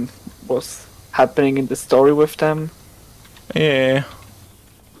something was happening in the story with them. Yeah.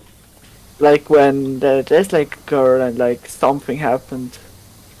 Like when there's like a girl and like something happened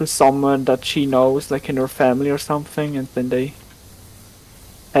to someone that she knows, like in her family or something, and then they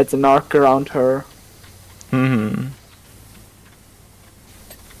had an arc around her. Hmm.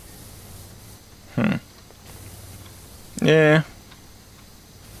 Yeah.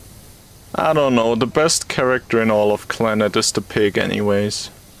 I don't know. The best character in all of Planet is the pig, anyways.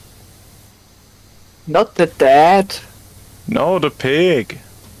 Not the dad. No, the pig.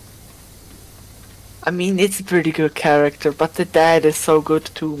 I mean, it's a pretty good character, but the dad is so good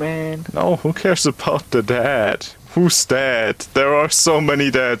too, man. No, who cares about the dad? Who's dad? There are so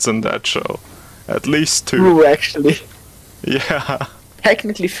many dads in that show. At least 2. True, actually. Yeah.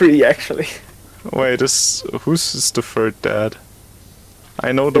 Technically 3, actually. Wait, who's is the third dad?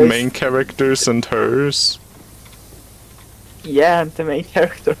 I know the There's- main characters and hers. Yeah, and the main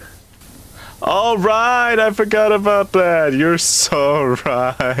character. All right, I forgot about that. You're so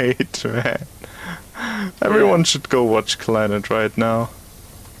right, man. Everyone should go watch Planet right now.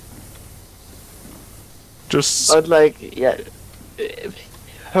 Just But like, yeah,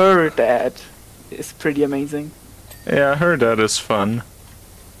 her dad is pretty amazing. yeah, I heard that is fun.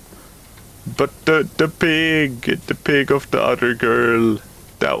 But the pig of the other girl,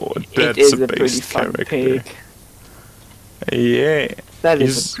 It that's is a a pretty based fun character. pig. Yeah, That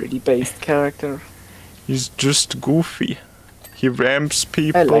is He's- a pretty based character. he's just goofy. He ramps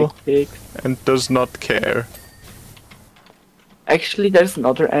I people like pigs. and does not care. Actually, there's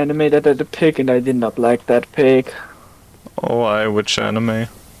another anime that had a pig, and I did not like that pig. Oh, which anime?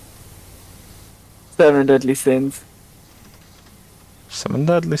 Seven Deadly Sins. Seven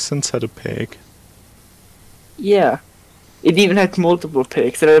Deadly Sins had a pig. Yeah. It even had multiple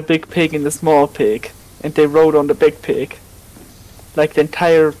pigs. There had a big pig and a small pig. And they rode on the big pig. Like the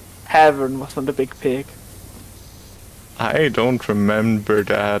entire tavern was on the big pig. I don't remember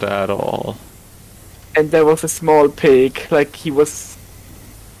that at all. And there was a small pig. Like he was...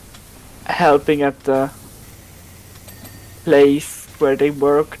 helping at the place where they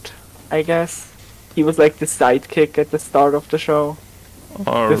worked, I guess. He was like the sidekick at the start of the show.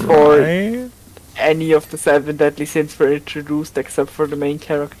 Before Alright. any of the 7 deadly sins were introduced except for the main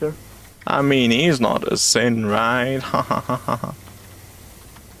character. I mean, he's not a sin, right? Ha ha ha ha.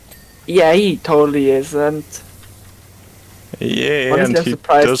 Yeah, he totally isn't. Yeah, Honestly, and I'm he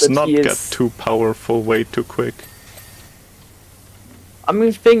surprised does that not he get is- too powerful way too quick. I mean,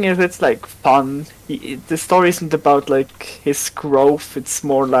 the thing is, it's like fun. The story isn't about like his growth, it's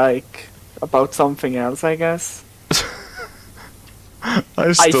more like about something else, I guess.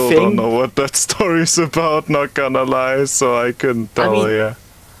 I still don't think- know what that story's about, not gonna lie, so I couldn't tell mean- you.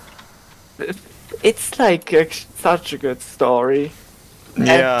 It's like such a good story. At the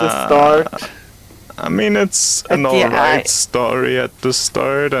Yeah. start, I mean, it's At an the alright eye- story at the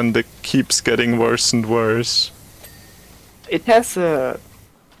start, and it keeps getting worse and worse. it has a...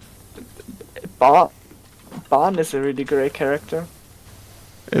 Ban is a really great character.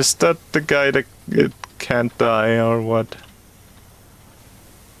 Is that the guy that it can't die, or what?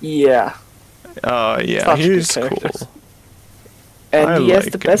 Yeah, Yeah, Such good he's characters. cool. and I he has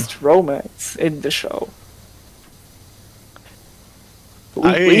like the him. best romance in the show.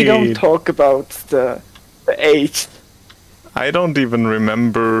 We don't I- talk about the age. I don't even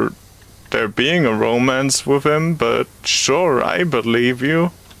remember there being a romance with him, but sure, I believe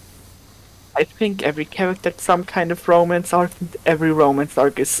you. I think every character had some kind of romance arc, and every romance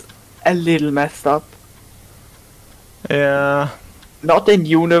arc is a little messed up. Yeah, Not in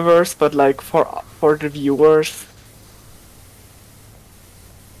universe, but like for the viewers.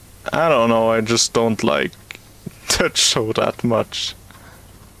 I don't know, I just don't like that show that much.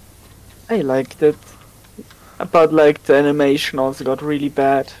 I liked it. But like the animation also got really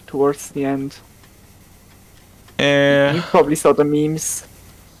bad towards the end. You Eh, probably saw the memes.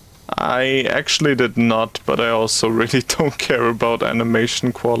 I actually did not, but I also really don't care about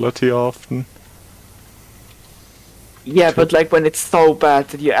animation quality often. Yeah, but like when it's so bad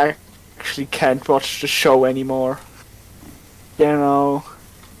that you actually can't watch the show anymore. You know.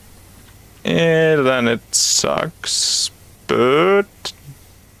 Then it sucks, but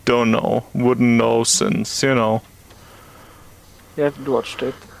don't know, wouldn't know since, you know. You haven't watched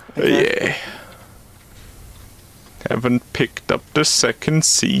it. I guess. Yeah. Haven't picked up the second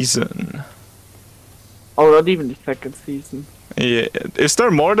season. Or not even the second season. Yeah, is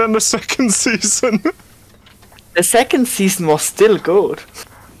there more than the second season? The second season was still good.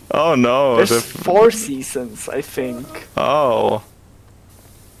 Oh no, There's 4 seasons, I think. oh,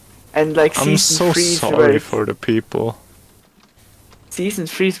 And like I'm season so 3 is where sorry it- for the people. season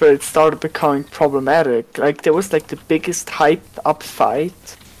 3 is where it started becoming problematic. Like there was like the biggest hyped up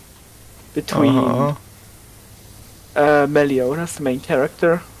fight between Uh-huh. Meliodas, the main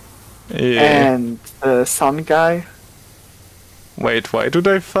character, Yeah. and the sun guy. Wait, why do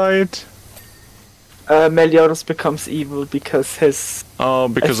they fight? Meliodas becomes evil because his Oh,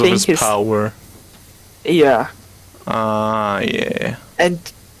 because of think his his- power. yeah, Yeah. and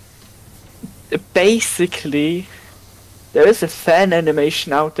basically there is a fan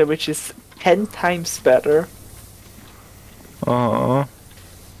animation out there which is 10 times better Uh-huh.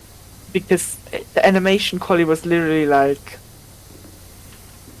 because the animation quality was literally like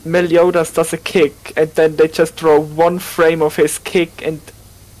Meliodas does a kick and then they just draw one frame of his kick and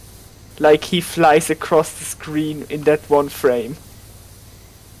like he flies across the screen in that one frame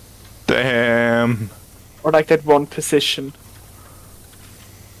Damn. or like that one position.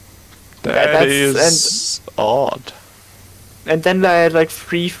 That that's- is odd. And then I had like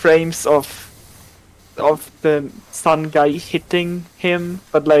 3 frames of the sun guy hitting him,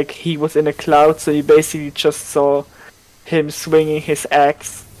 but like he was in a cloud, so you basically just saw him swinging his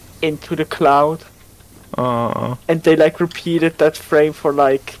axe into the cloud. And they like repeated that frame for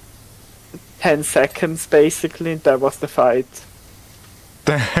like 10 seconds basically, and that was the fight.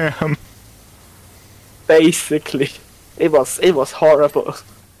 Damn. Basically. It was horrible.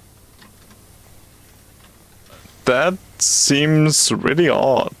 That seems really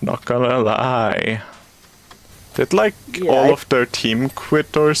odd, not gonna lie. Did like Yeah, all I- of their team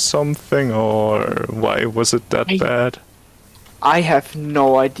quit or something, or why was it that I- bad? I have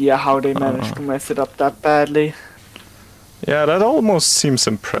no idea how they managed to mess it up that badly. Yeah, that almost seems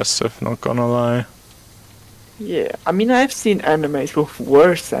impressive, not gonna lie. Yeah, I mean I've seen animes with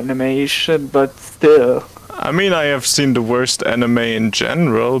worse animation, but still. I mean, I have seen the worst anime in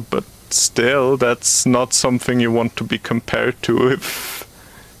general, but still, that's not something you want to be compared to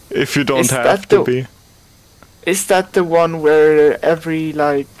if you don't Is have that to the- be. Is that the one where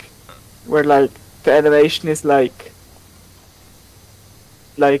where like the animation is like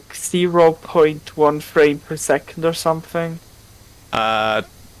like 0.1 frame per second or something. Uh,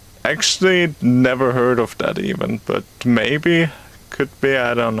 actually, never heard of that even, but maybe could be.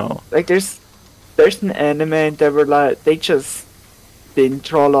 I don't know. Like there's an anime and they were like they just didn't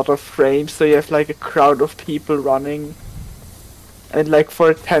draw a lot of frames, so you have like a crowd of people running, and like for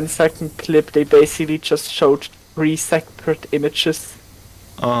a 10-second clip they basically just showed 3 separate images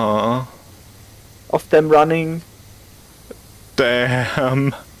Uh, of them running.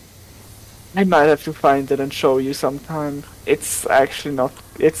 damn. I might have to find it and show you sometime. It's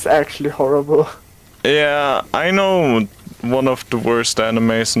actually horrible. Yeah, I know one of the worst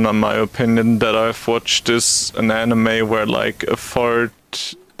animes, in my opinion, that I've watched is an anime where like a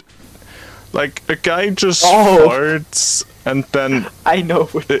fart, like a guy just farts and then I know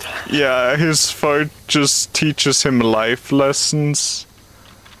yeah, his fart just teaches him life lessons.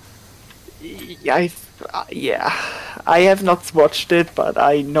 Yeah, I have not watched it, but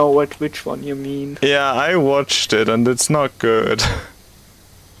I know which one you mean. Yeah, I watched it and it's not good.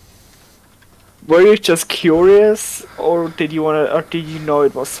 Were you just curious, or did you know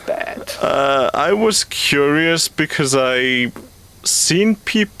it was bad? I was curious because I seen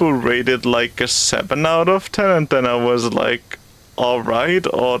people rate it like a 7 out of 10, and then I was like, alright,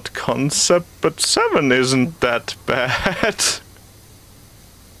 odd concept, but 7 isn't that bad.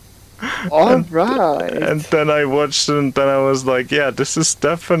 Alright. And then I watched it and then I was like, yeah, this is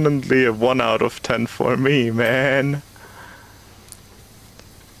definitely a 1 out of 10 for me, man.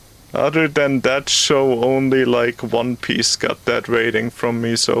 Other than that show, only like One Piece got that rating from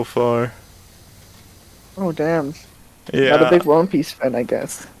me so far. Oh damn. Yeah. Not a big One Piece fan, I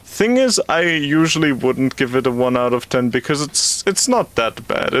guess. Thing is, I usually wouldn't give it a 1 out of 10 because it's not that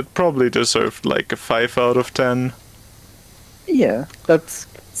bad. It probably deserved like a 5 out of 10. Yeah, that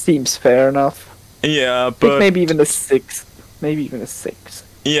seems fair enough. Yeah, I but think maybe even a 6. Maybe even a 6.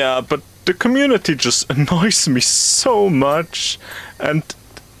 yeah, but the community just annoys me so much, and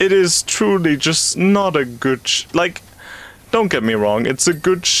it is truly just not a good like, don't get me wrong, it's a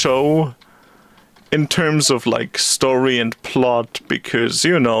good show in terms of like story and plot, because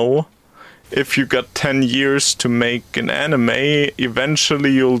you know, if you got 10 years to make an anime,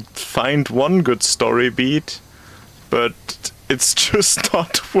 eventually you'll find one good story beat, but it's just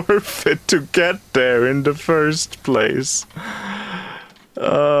not worth it to get there in the first place.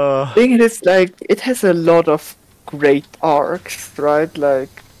 Thing is, like, it has a lot of great arcs, right?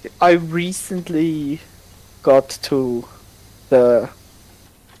 Like, I recently got to the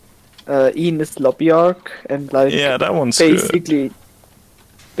Ines Lobby arc, and like, Yeah, that one's good.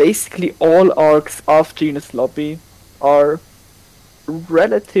 Basically all arcs after Ines Lobby are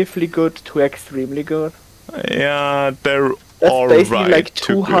relatively good to extremely good. Yeah, they're That's all basically right like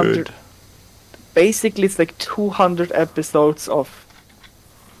to 200. good. Basically, it's like 200 episodes of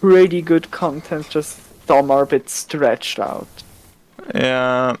pretty good content, just some are a bit stretched out.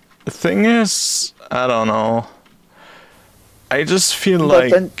 Yeah, the thing is, I don't know. I just feel But like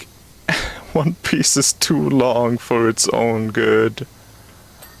then, One Piece is too long for its own good.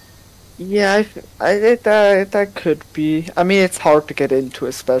 yeah, that could be. I mean, it's hard to get into,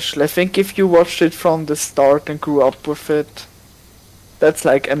 especially. I think if you watched it from the start and grew up with it, that's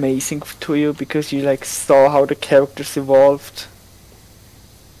like amazing to you because you like saw how the characters evolved.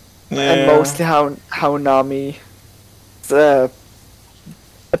 And mostly how Nami's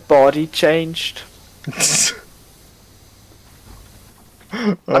body changed.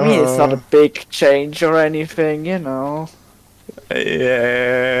 I mean, it's not a big change or anything, you know.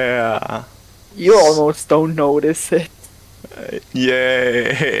 Yeah. You almost don't notice it.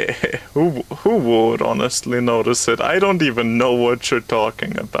 Yeah. Who would honestly notice it? I don't even know what you're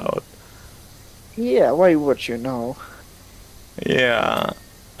talking about. Yeah, why would you know? Yeah.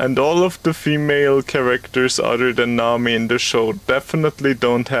 And all of the female characters other than Nami in the show definitely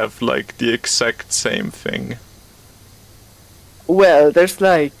don't have like the exact same thing. Well, there's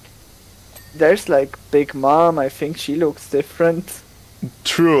like Big Mom, I think she looks different.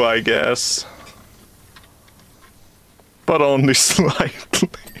 True, I guess. But only slightly.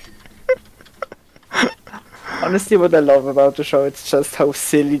 Honestly, what I love about the show, it's just how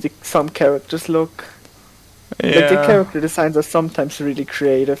silly some characters look. Yeah. Like, the character designs are sometimes really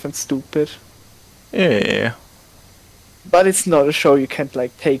creative and stupid. Yeah. But it's not a show you can't,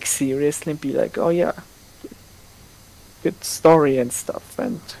 like, take seriously and be like, oh yeah, good story and stuff.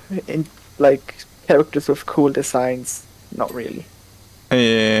 And, like, characters with cool designs, not really.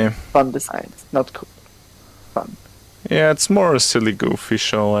 Yeah. Fun designs, not cool. Fun. Yeah, it's more a silly, goofy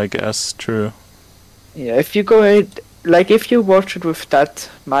show, I guess. True. Yeah, if you if you watch it with that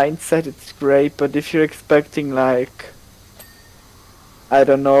mindset, it's great, but if you're expecting, like, I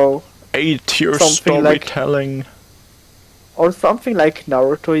don't know, A-tier something like, storytelling. or something like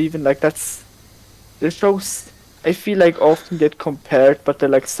Naruto even, like that's, the shows I feel like often get compared, but they're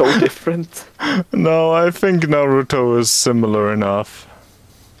like so different. No, I think Naruto is similar enough.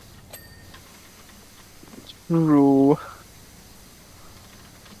 True.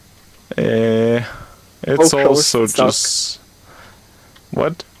 It's Both shows also suck. just...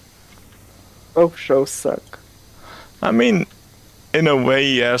 What? Both shows suck. I mean, in a way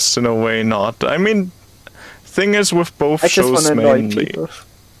yes, in a way not. I mean, thing is with both I just want shows to annoy mainly... people.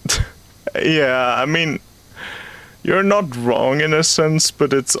 Yeah, I mean, you're not wrong in a sense,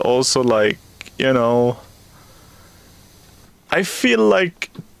 but it's also like, you know... I feel like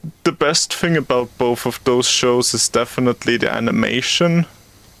the best thing about both of those shows is definitely the animation.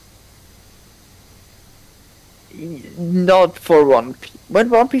 Not for One Piece. When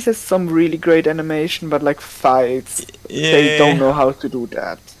One Piece has some really great animation, but like fights, they don't know how to do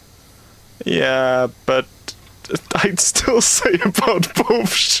that. Yeah, but I'd still say about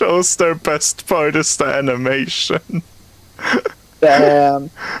both shows their best part is the animation.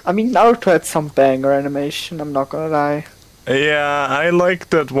 I mean, Naruto had some banger animation, I'm not gonna lie. Yeah, I like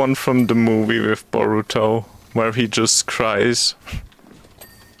that one from the movie with Boruto, where he just cries.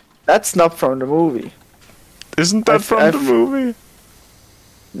 That's not from the movie. Isn't that from the movie?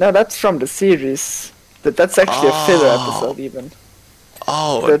 No, that's from the series. That's actually a filler episode even.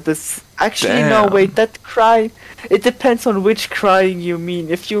 Oh, Actually, no, wait, that cry... It depends on which crying you mean.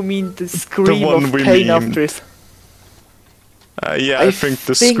 If you mean the scream one of we pain memed. after his... yeah, I think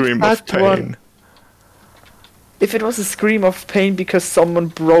the scream of that one- pain. If it was a scream of pain because someone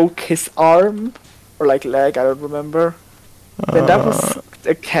broke his arm, or like leg, I don't remember, then that was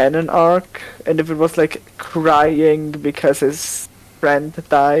a canon arc. And if it was like crying because his friend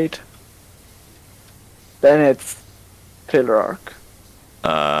died, then it's filler arc.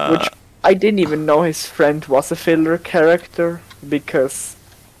 Which I didn't even know his friend was a filler character because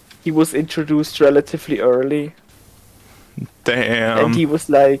he was introduced relatively early. Damn. And he was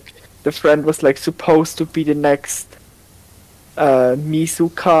like, the friend was like supposed to be the next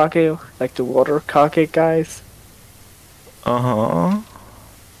Mizukage, like the water Kage guys. Uh-huh.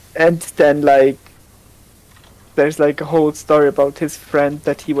 And then like there's like a whole story about his friend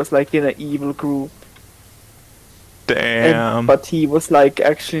that he was like in an evil group. Damn. But he was like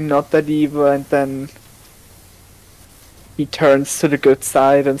actually not that evil, and then he turns to the good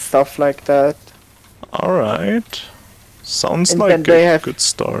side and stuff like that. Alright. Sounds And like then a good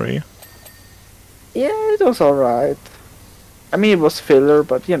story. Yeah, it was alright. I mean, it was filler,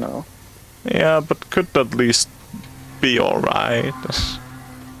 but you know. Yeah, but could at least be alright.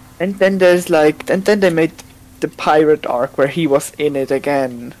 And then there's like, and then they made the pirate arc where he was in it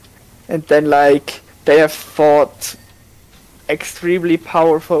again. And then like, they have fought extremely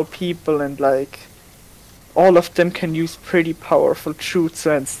powerful people, and like, all of them can use pretty powerful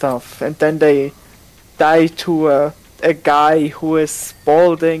jutsu and stuff. And then they die to a guy who is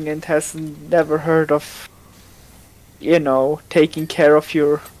balding and has never heard of, you know, taking care of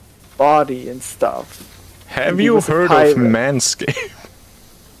your body and stuff. Have you heard of Manscaped?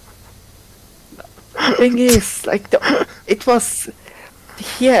 Thing is, like, it was,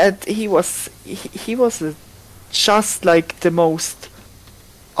 he was just like the most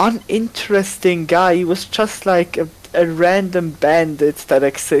uninteresting guy. He was just like a random bandit that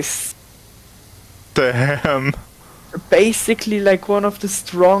exists. Damn. Basically, like, one of the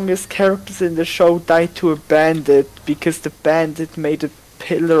strongest characters in the show died to a bandit because the bandit made a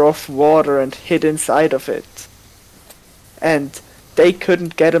pillar of water and hid inside of it. And they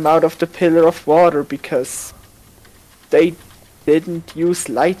couldn't get him out of the pillar of water because they didn't use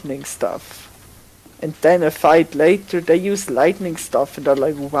lightning stuff. And then a fight later, they use lightning stuff and they're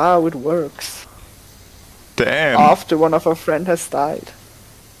like, wow, it works. Damn. After one of our friends has died.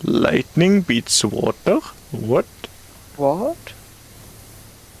 Lightning beats water? What? What?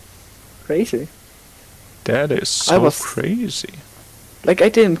 Crazy. That is so was- crazy. Like, I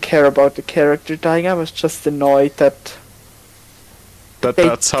didn't care about the character dying, I was just annoyed that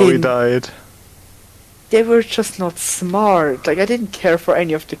That's how he didn't- died. they were just not smart. Like, I didn't care for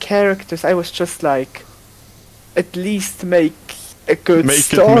any of the characters, I was just like, at least make a good Make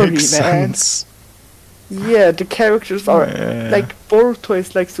story, it make man. sense. Yeah, the characters are Yeah. like, Boruto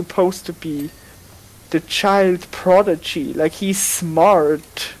is like supposed to be the child prodigy. Like, he's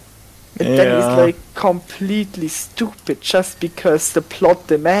smart, and then he's Yeah. like completely stupid just because the plot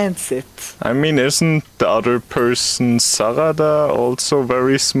demands it. I mean, isn't the other person Sarada also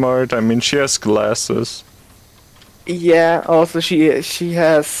very smart? I mean, she has glasses. Yeah. Also, she's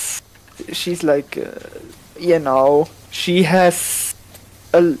like, you know, she has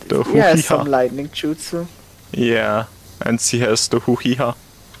The Yeah, some Huhiha. lightning jutsu. Yeah, and she has the Huhiha.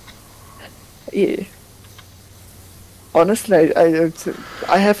 Yeah. Honestly,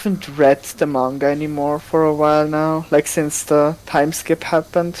 I haven't read the manga anymore for a while now, like since the time skip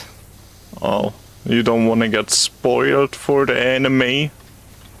happened. Oh, you don't want to get spoiled for the anime?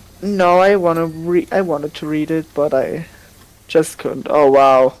 No, I wanted to read it, but I just couldn't. Oh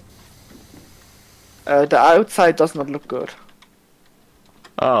wow. The outside does not look good.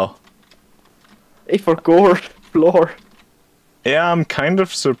 Oh. For gore, floor. Yeah, I'm kind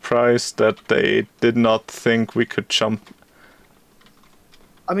of surprised that they did not think we could jump.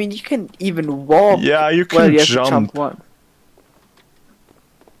 I mean, you can even walk. Yeah, you Well, can you have to jump jump. one.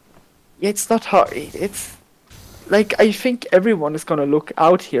 Yeah, it's not hard. It's like I think everyone is gonna look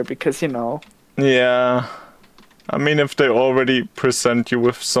out here because Yeah. I mean, if they already present you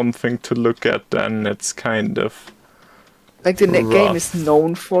with something to look at, then it's kind of like the game is rough.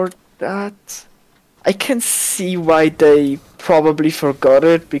 known for that. I can see why they probably forgot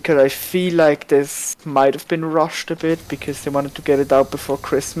it because I feel like this might have been rushed a bit because they wanted to get it out before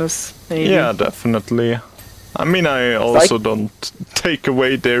Christmas, maybe. Yeah, definitely. I mean, I also don't take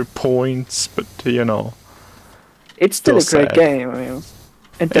away their points, but It's still a great sad. game. I mean,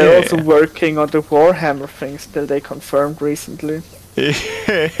 and they're also Yeah. working on the Warhammer things that they confirmed recently.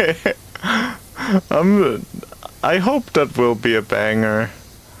 I hope that will be a banger.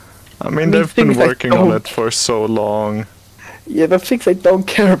 I mean, mean, they've been things I working on it don't- for so long. Yeah, the things I don't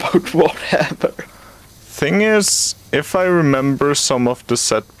care about Warhammer. Thing is, if I remember some of the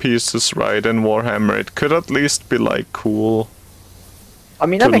set pieces right in Warhammer, it could at least be like cool. I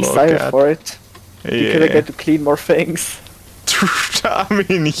mean, To I'm look excited at. for it because I Yeah. get to clean more things. I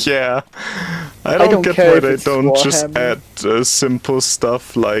mean, yeah. I don't don't get care why if they it's don't just Warhammer. add simple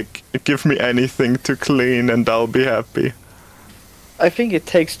stuff like give me anything to clean and I'll be happy. I think it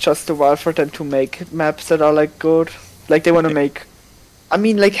takes just a while for them to make maps that are like good. Like they want to make. I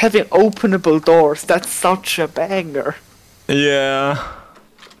mean, like having openable doors. That's such a banger. Yeah.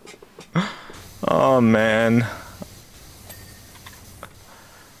 Oh man.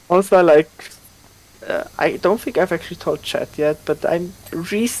 Also, I don't think I've actually told chat yet, but I'm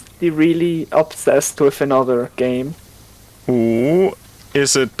recently really obsessed with another game. Ooh,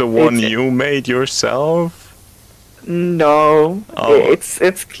 is it the one It's- you made yourself? No, Oh.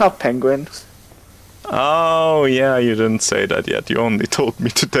 it's Club Penguin. Oh yeah, you didn't say that yet. You only told me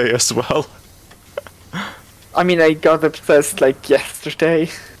today as well. I mean, I got obsessed like yesterday.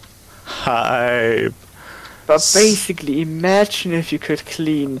 Hype. But basically, imagine if you could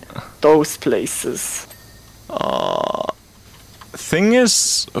clean those places. Thing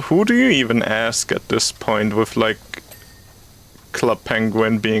is, who do you even ask at this point with like Club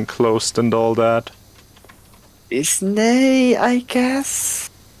Penguin being closed and all that? Disney, I guess.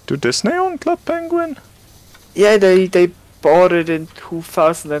 Do Disney own Club Penguin? Yeah, they bought it in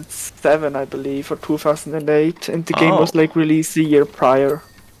 2007, I believe, or 2008, and the game was Oh. like released a year prior.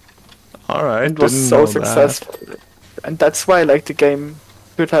 Alright, It was didn't so know that. successful, and that's why like the game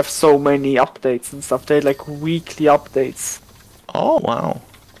could have so many updates and stuff. They had like weekly updates. Oh wow.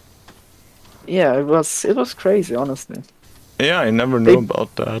 Yeah, it was crazy, honestly. Yeah, I never knew They-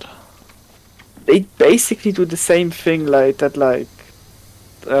 about that. They basically do the same thing like that,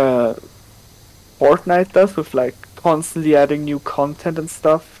 Fortnite does with like constantly adding new content and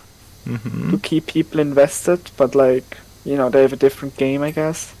stuff to keep people invested. But like they have a different game, I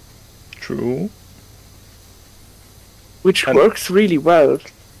guess, True. which And- works really well.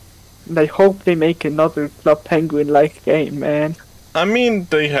 And I hope they make another Club Penguin-like game, man. I mean,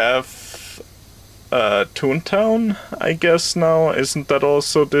 they have Toontown, I guess now. Isn't that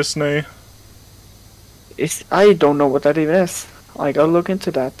also Disney? I don't know what that even is. I gotta look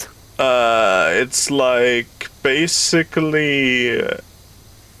into that. It's like basically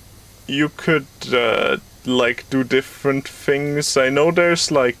you could like do different things. I know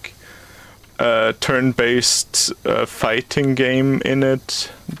there's like a turn-based fighting game in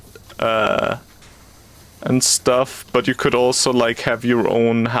it and stuff, but you could also like have your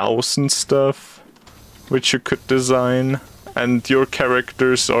own house and stuff, which you could design. And your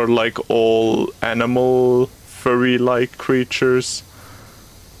characters are like all animal, furry-like creatures.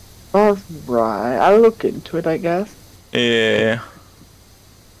 Alright, I'll look into it, I guess. Yeah.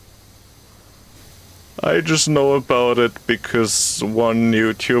 I just know about it because one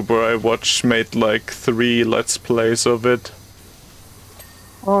YouTuber I watched made like 3 Let's Plays of it.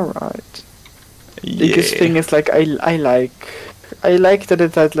 Alright. Yeah. Biggest thing is like I like that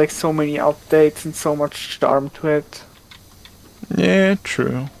it had like so many updates and so much charm to it. Yeah,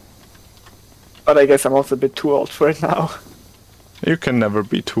 true. But I guess I'm also a bit too old for it now. You can never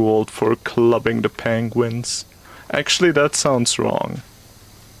be too old for clubbing the penguins. Actually, that sounds wrong.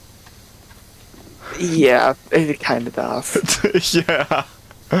 Yeah, it kind of does. Yeah.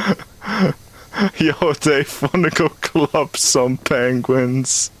 Yo, Dave, wanna go club some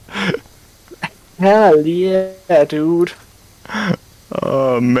penguins? Hell yeah, dude.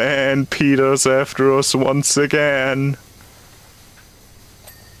 Oh man, Peter's after us once again.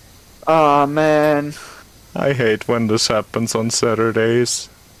 Aw, man. I hate when this happens on Saturdays.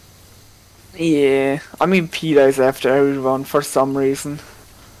 Yeah, I mean, PETA is after everyone for some reason.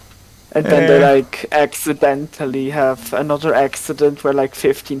 And then they like accidentally have another accident where like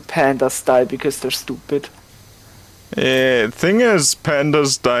 15 pandas die because they're stupid. Yeah, thing is,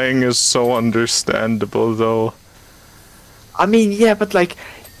 pandas dying is so understandable though. I mean, yeah, but like,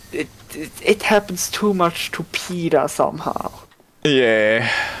 it happens too much to PETA somehow. Yeah.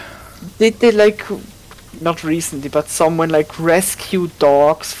 Did they like, not recently, but someone like rescued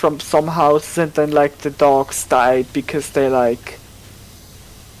dogs from some houses and then like the dogs died because they like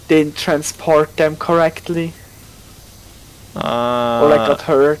didn't transport them correctly? Or like got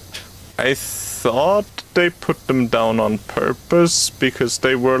hurt? I thought they put them down on purpose because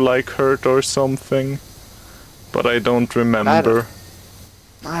they were like hurt or something. But I don't remember.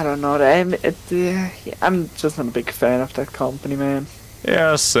 I don't know. I'm just not a big fan of that company, man.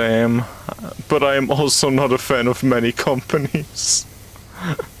 Yeah, same. But I'm also not a fan of many companies.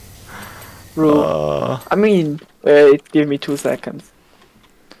 I mean, wait, give me 2 seconds.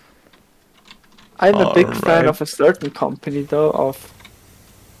 I'm a big fan of a certain company, though, of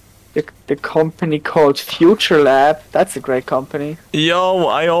the company called Future Lab. That's a great company. Yo,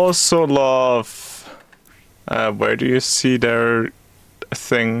 I also love... where do you see their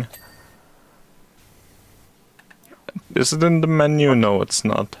thing? Is it in the menu? No, it's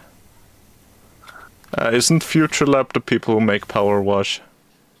not. Isn't Future Lab the people who make Powerwash?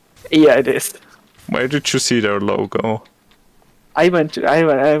 Yeah, it is. Where did you see their logo? I went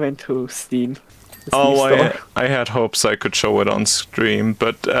to Steam. Oh, I had hopes I could show it on stream,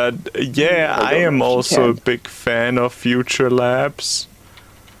 but yeah, I am also a big fan of Future Labs.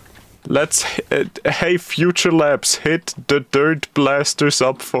 Let's hey Future Labs, hit the Dirt Blasters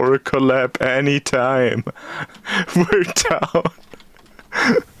up for a collab anytime. We're down.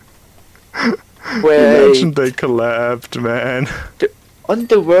 Wait. Imagine they collabed, man. On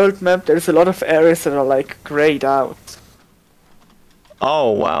the world map, there's a lot of areas that are like grayed out.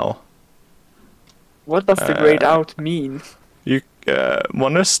 Oh wow. What does the grayed out mean? You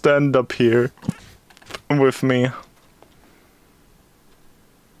wanna stand up here with me?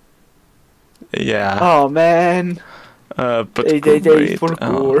 Yeah. Oh man. But they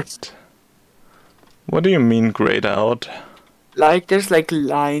forgot. What do you mean grayed out? Like there's like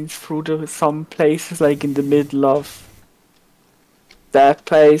lines through some places, like in the middle of that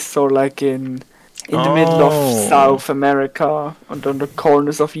place, or like in the middle of South America, and on the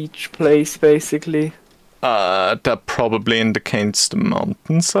corners of each place, basically. That probably indicates the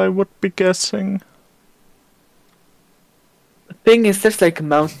mountains, I would be guessing. The thing is, there's like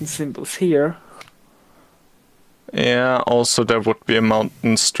mountain symbols here. Yeah, also there would be a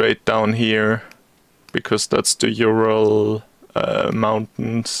mountain straight down here, because that's the Ural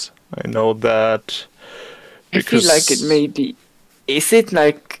mountains. I know that. Because I feel like it may be. Is it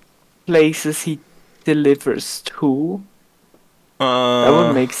like places he delivers to? That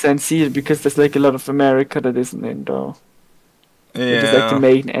wouldn't make sense either, because there's like a lot of America that isn't in though. Yeah. It is like the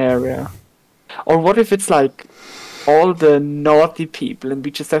main area. Or what if it's like all the naughty people and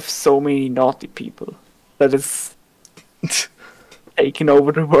we just have so many naughty people that is taking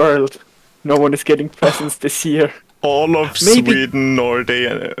over the world. No one is getting presents this year. All of Sweden,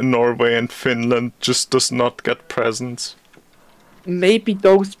 Norway and Finland just does not get presents. Maybe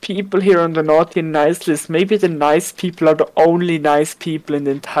those people here on the naughty and nice list, maybe the nice people are the only nice people in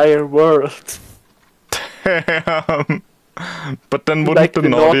the entire world. Damn. But then wouldn't like the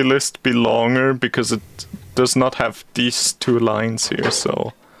naughty list be longer, because it does not have these 2 lines here,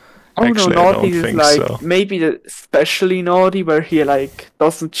 so... Oh actually, no, I naughty don't is think like, so. maybe the especially naughty, where he like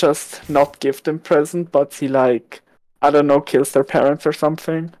doesn't just not give them present, but he like, I don't know, kills their parents or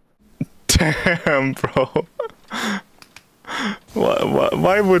something. Damn, bro.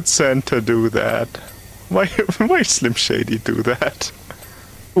 Why would Santa do that? Why Slim Shady do that?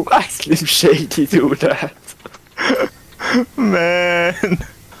 Why Slim Shady do that? Man,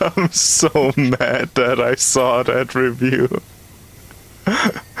 I'm so mad that I saw that review.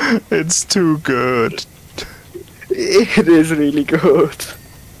 It's too good. It is really good.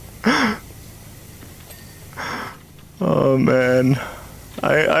 Oh man,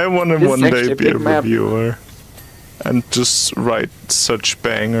 I want to one day be a reviewer. and just write such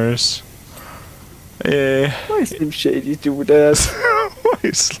bangers. Yeah. Why Slim Shady do that?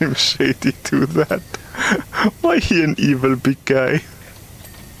 Why Slim Shady do that? Why he an evil big guy?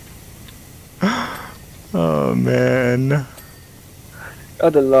 Oh man.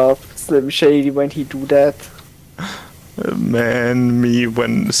 Gotta love Slim Shady when he do that. Man, me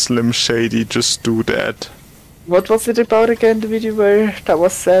when Slim Shady just do that. What was it about again, the video where that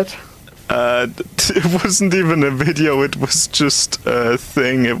was said? It wasn't even a video, it was just a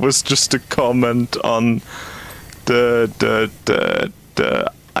thing. It was just a comment on the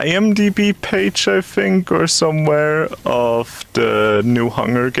IMDb page, I think, or somewhere, of the new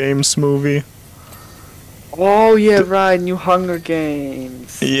Hunger Games movie. Oh yeah, right, new Hunger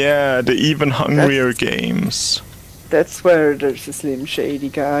Games. Yeah, the Even Hungrier Games. That's where there's a Slim Shady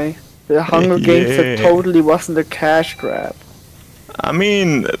guy. The Hunger Games that totally wasn't a cash grab. I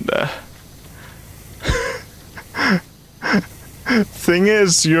mean, thing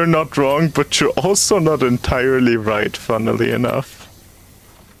is, you're not wrong, but you're also not entirely right, funnily enough.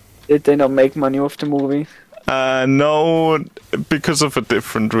 Did they not make money off the movie? No, because of a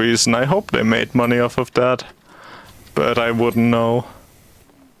different reason. I hope they made money off of that, but I wouldn't know.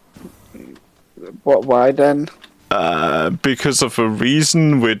 What? Why then? Because of a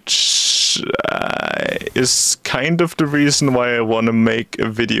reason which is kind of the reason why I want to make a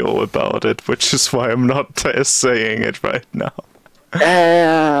video about it, which is why I'm not saying it right now.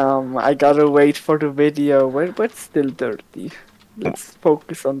 I gotta wait for the video. But still dirty. Let's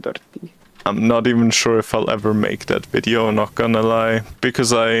focus on dirty. I'm not even sure if I'll ever make that video, not gonna lie,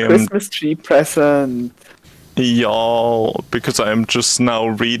 because I am... Christmas tree present. Y'all, because I am just now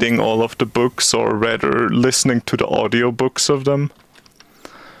reading all of the books, or rather listening to the audiobooks of them.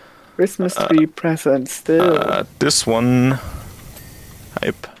 Christmas tree present still. This one...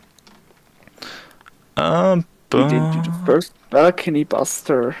 Hype. We did do the first balcony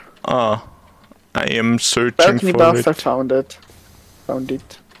buster. I am searching Balcony for buster, it. found it. Found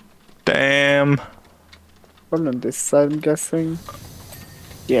it. Damn. One on this side, I'm guessing.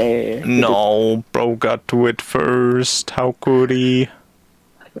 Yeah. No, bro got to it first. How could he?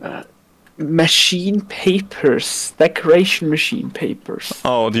 Machine papers. Decoration machine papers.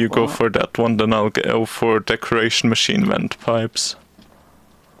 Oh, do you go for that one? Then I'll go for decoration machine vent pipes.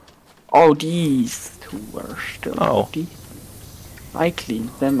 Oh, these two are still dirty. I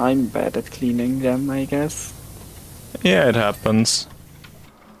cleaned them. I'm bad at cleaning them, I guess. Yeah, it happens.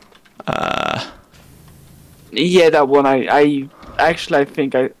 Yeah, that one I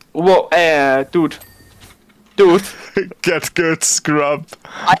think I... Whoa, dude. Get good, scrub.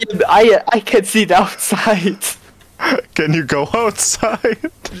 I can see the outside. Can you go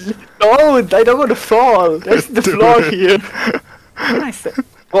outside? No, I don't want to fall. There's the floor here. What I say?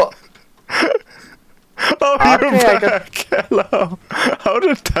 What? Oh, you're back. Hello. How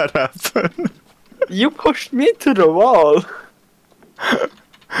did that happen? You pushed me to the wall.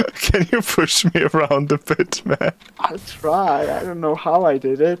 Can you push me around a bit, man? I'll try. I don't know how I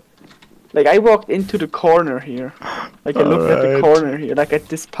did it. Like, I walked into the corner here. Like, I looked at the corner here, like at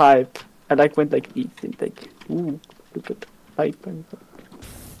this pipe. I like went like this and like, ooh, look at the pipe.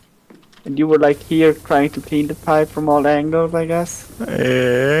 And you were like here trying to clean the pipe from all angles, I guess.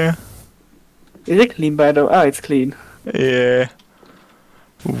 Yeah. Is it clean by the way? Ah, it's clean. Yeah.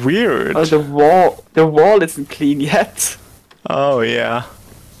 Weird. Oh, the wall isn't clean yet. Oh, yeah.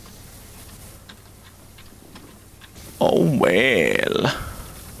 Oh, well.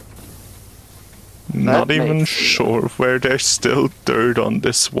 Not even sure where there's still dirt on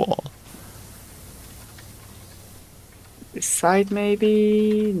this wall. This side,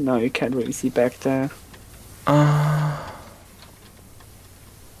 maybe? No, you can't really see back there. Oh,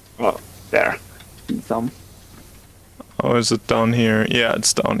 there. Some. Oh, is it down here? Yeah,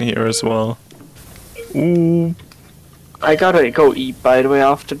 it's down here as well. Ooh. I gotta go eat, by the way,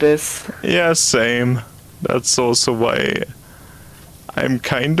 after this. Yeah, same. That's also why I'm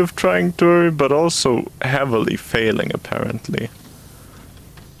kind of trying to, but also heavily failing, apparently.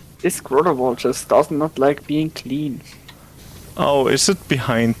 This Kroberto just does not like being clean. Oh, is it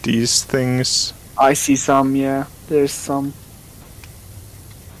behind these things? I see some, yeah. There's some.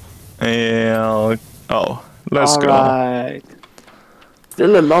 Yeah, oh, let's go. Alright.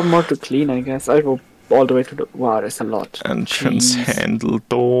 Still a lot more to clean, I guess. I go all the way to the... Wow, there's a lot. Entrance handle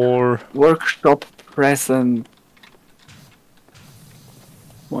door. Workshop present.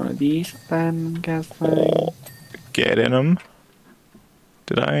 One of these then, I guess. Oh, get in them.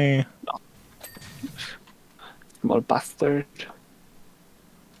 Did I? No. Small bastard.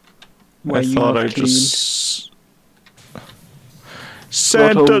 I thought I just...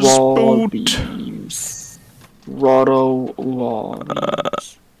 Santa's boot! Beams. Grotto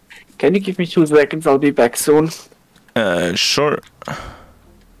walls. Can you give me 2 seconds? I'll be back soon. Sure.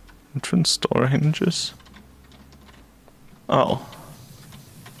 Entrance door hinges. Oh.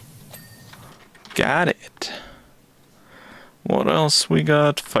 Got it. What else we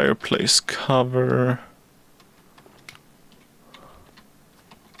got? Fireplace cover.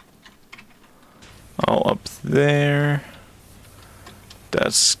 Oh, up there.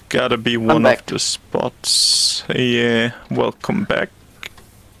 That's gotta be one of the spots. Yeah, welcome back.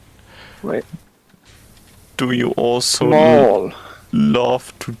 Wait. Do you also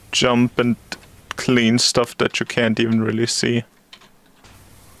love to jump and clean stuff that you can't even really see?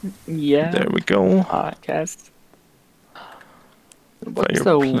 Yeah. There we go. I guess. What's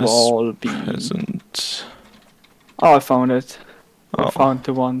the wall beam? Present. Oh, I found it. I found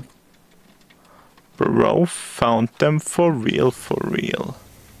the one. Bro, found them for real, for real.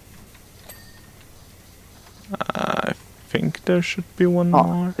 I think there should be one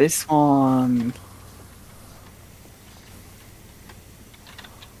more. This one.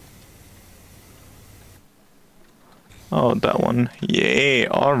 Oh, that one. Yeah,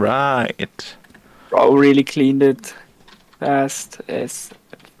 alright. Bro really cleaned it fast as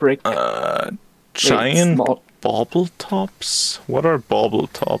brick. Giant bauble tops? What are bauble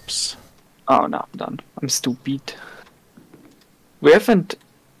tops? Oh no, I'm done. I'm stupid. We haven't...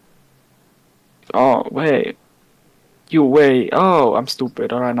 Oh, wait. You wait. Oh, I'm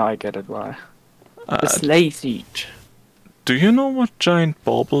stupid. Alright, now I get it why. The sleigh siege. Do you know what giant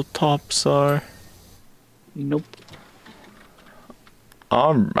bauble tops are? Nope.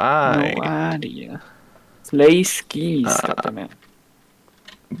 Alright. No idea. Sleigh skis, goddammit.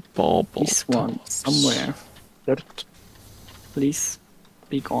 Bauble This one, tops. somewhere. Dirt. Please,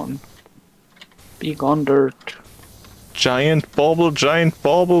 be gone. Be gone, dirt. Giant bauble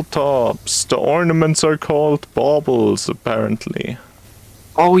tops. The ornaments are called baubles, apparently.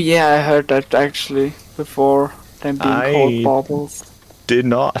 Oh yeah, I heard that actually before. Them being called baubles. Did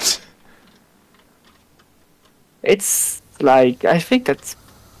not. It's like, I think that's...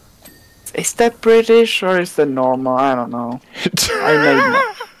 Is that British or is that normal? I don't know. I made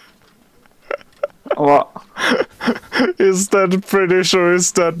it. What? Is that British or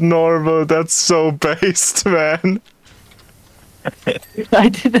is that normal? That's so based, man. I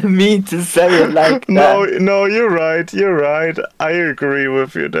didn't mean to say it like that. No, you're right. I agree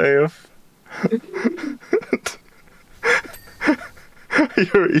with you, Dave.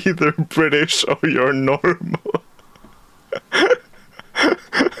 You're either British or you're normal.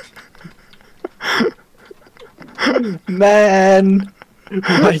 Man,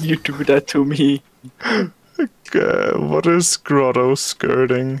 why you do that to me? What is grotto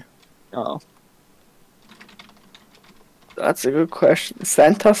skirting? Oh. That's a good question.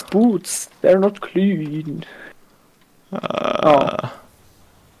 Santa's boots, they're not clean.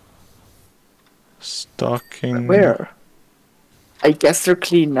 Stocking. Where? I guess they're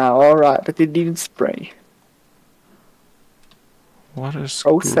clean now, alright, but they didn't spray. What is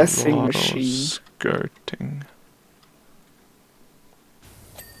processing grotto machine? Skirting.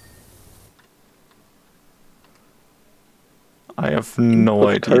 I have no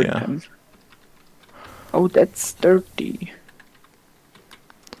idea. Curtain. Oh, that's dirty.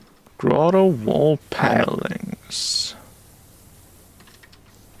 Grotto wall panelings.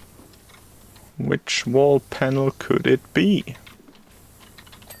 Which wall panel could it be?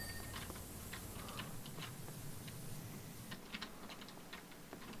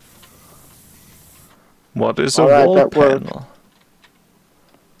 What is a wall panel?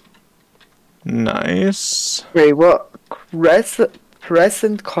 Nice. Wait, what?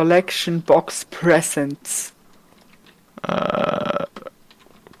 Present collection box presents.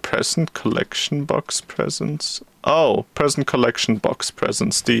 Present collection box presents? Oh, present collection box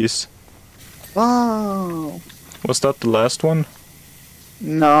presents, these. Wow. Was that the last one?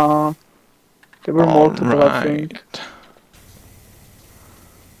 No. There were multiple, I think.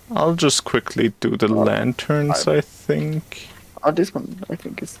 I'll just quickly do the lanterns, I think. Oh, this one, I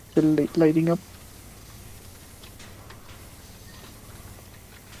think, is still lighting up.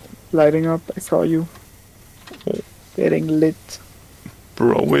 Lighting up, I saw you. Getting lit.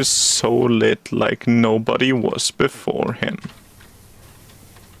 Bro is so lit like nobody was before him.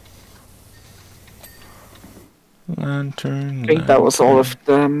 Lantern. I think that was all of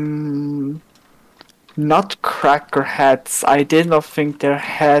them. Nutcracker hats. I did not think their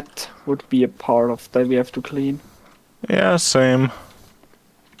hat would be a part of that we have to clean. Yeah, same.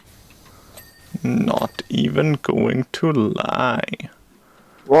 Not even going to lie.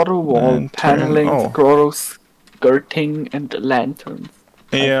 Water wall, paneling, grotto skirting, and lanterns.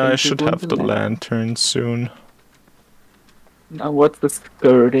 Yeah, I should have the lantern soon. Now what's the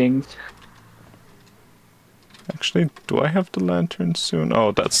skirting? Actually, do I have the lantern soon?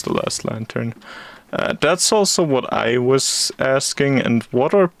 Oh, that's the last lantern. That's also what I was asking. And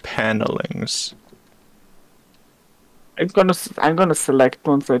what are panelings? I'm gonna select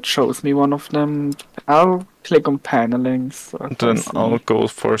one so it shows me one of them. I'll click on panelings. So Then I'll go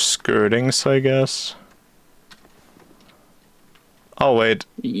for skirtings, I guess. Oh, wait.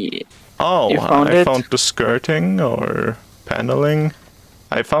 Yeah. Oh, I found the skirting or paneling.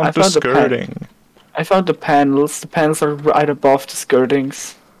 I found the skirting. I found the panels. The panels are right above the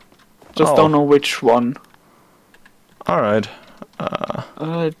skirtings. Just don't know which one. Alright.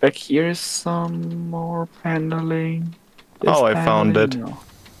 Back here is some more paneling. Oh, I found it. No.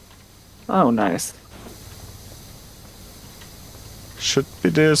 Oh, nice. Should be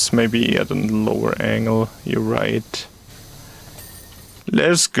this, maybe at a lower angle. You're right.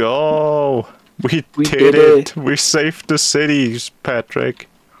 Let's go! We did it! We saved the cities, Patrick.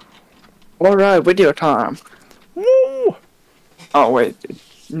 Alright, video time. Woo! Oh, wait.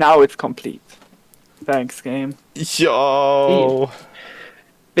 Now it's complete. Thanks, game. Yo!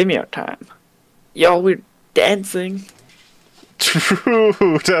 Video time. Yo, we're dancing.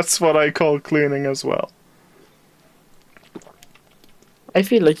 True! That's what I call cleaning as well. I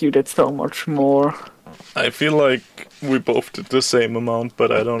feel like you did so much more. I feel like we both did the same amount,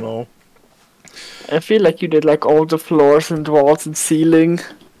 but I don't know. I feel like you did like all the floors and walls and ceiling.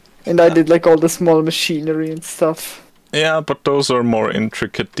 And I did like all the small machinery and stuff. Yeah, but those are more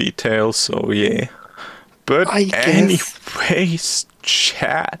intricate details, so yeah. But anyways,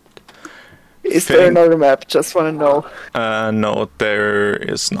 chat. Is there another map? Just wanna know. No, there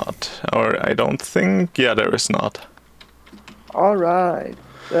is not. Or I don't think... Yeah, there is not. Alright,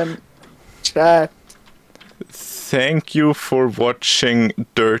 then chat. Thank you for watching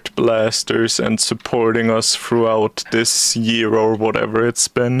Dirt Blasters and supporting us throughout this year or whatever it's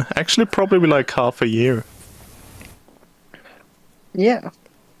been. Actually, probably like half a year. Yeah.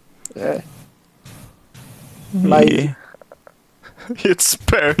 Yeah. It's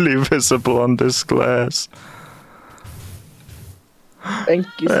barely visible on this glass. Thank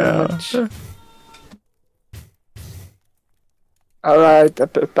you so much. Alright,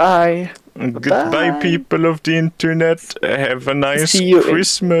 bye. Goodbye, people of the internet. Have a nice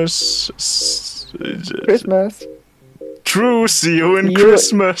Christmas. Christmas. True, see you in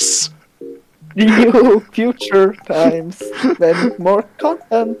Christmas. See you future times when more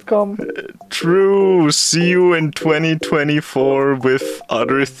content come. True, see you in 2024 with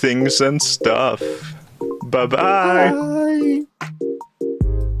other things and stuff. Bye-bye.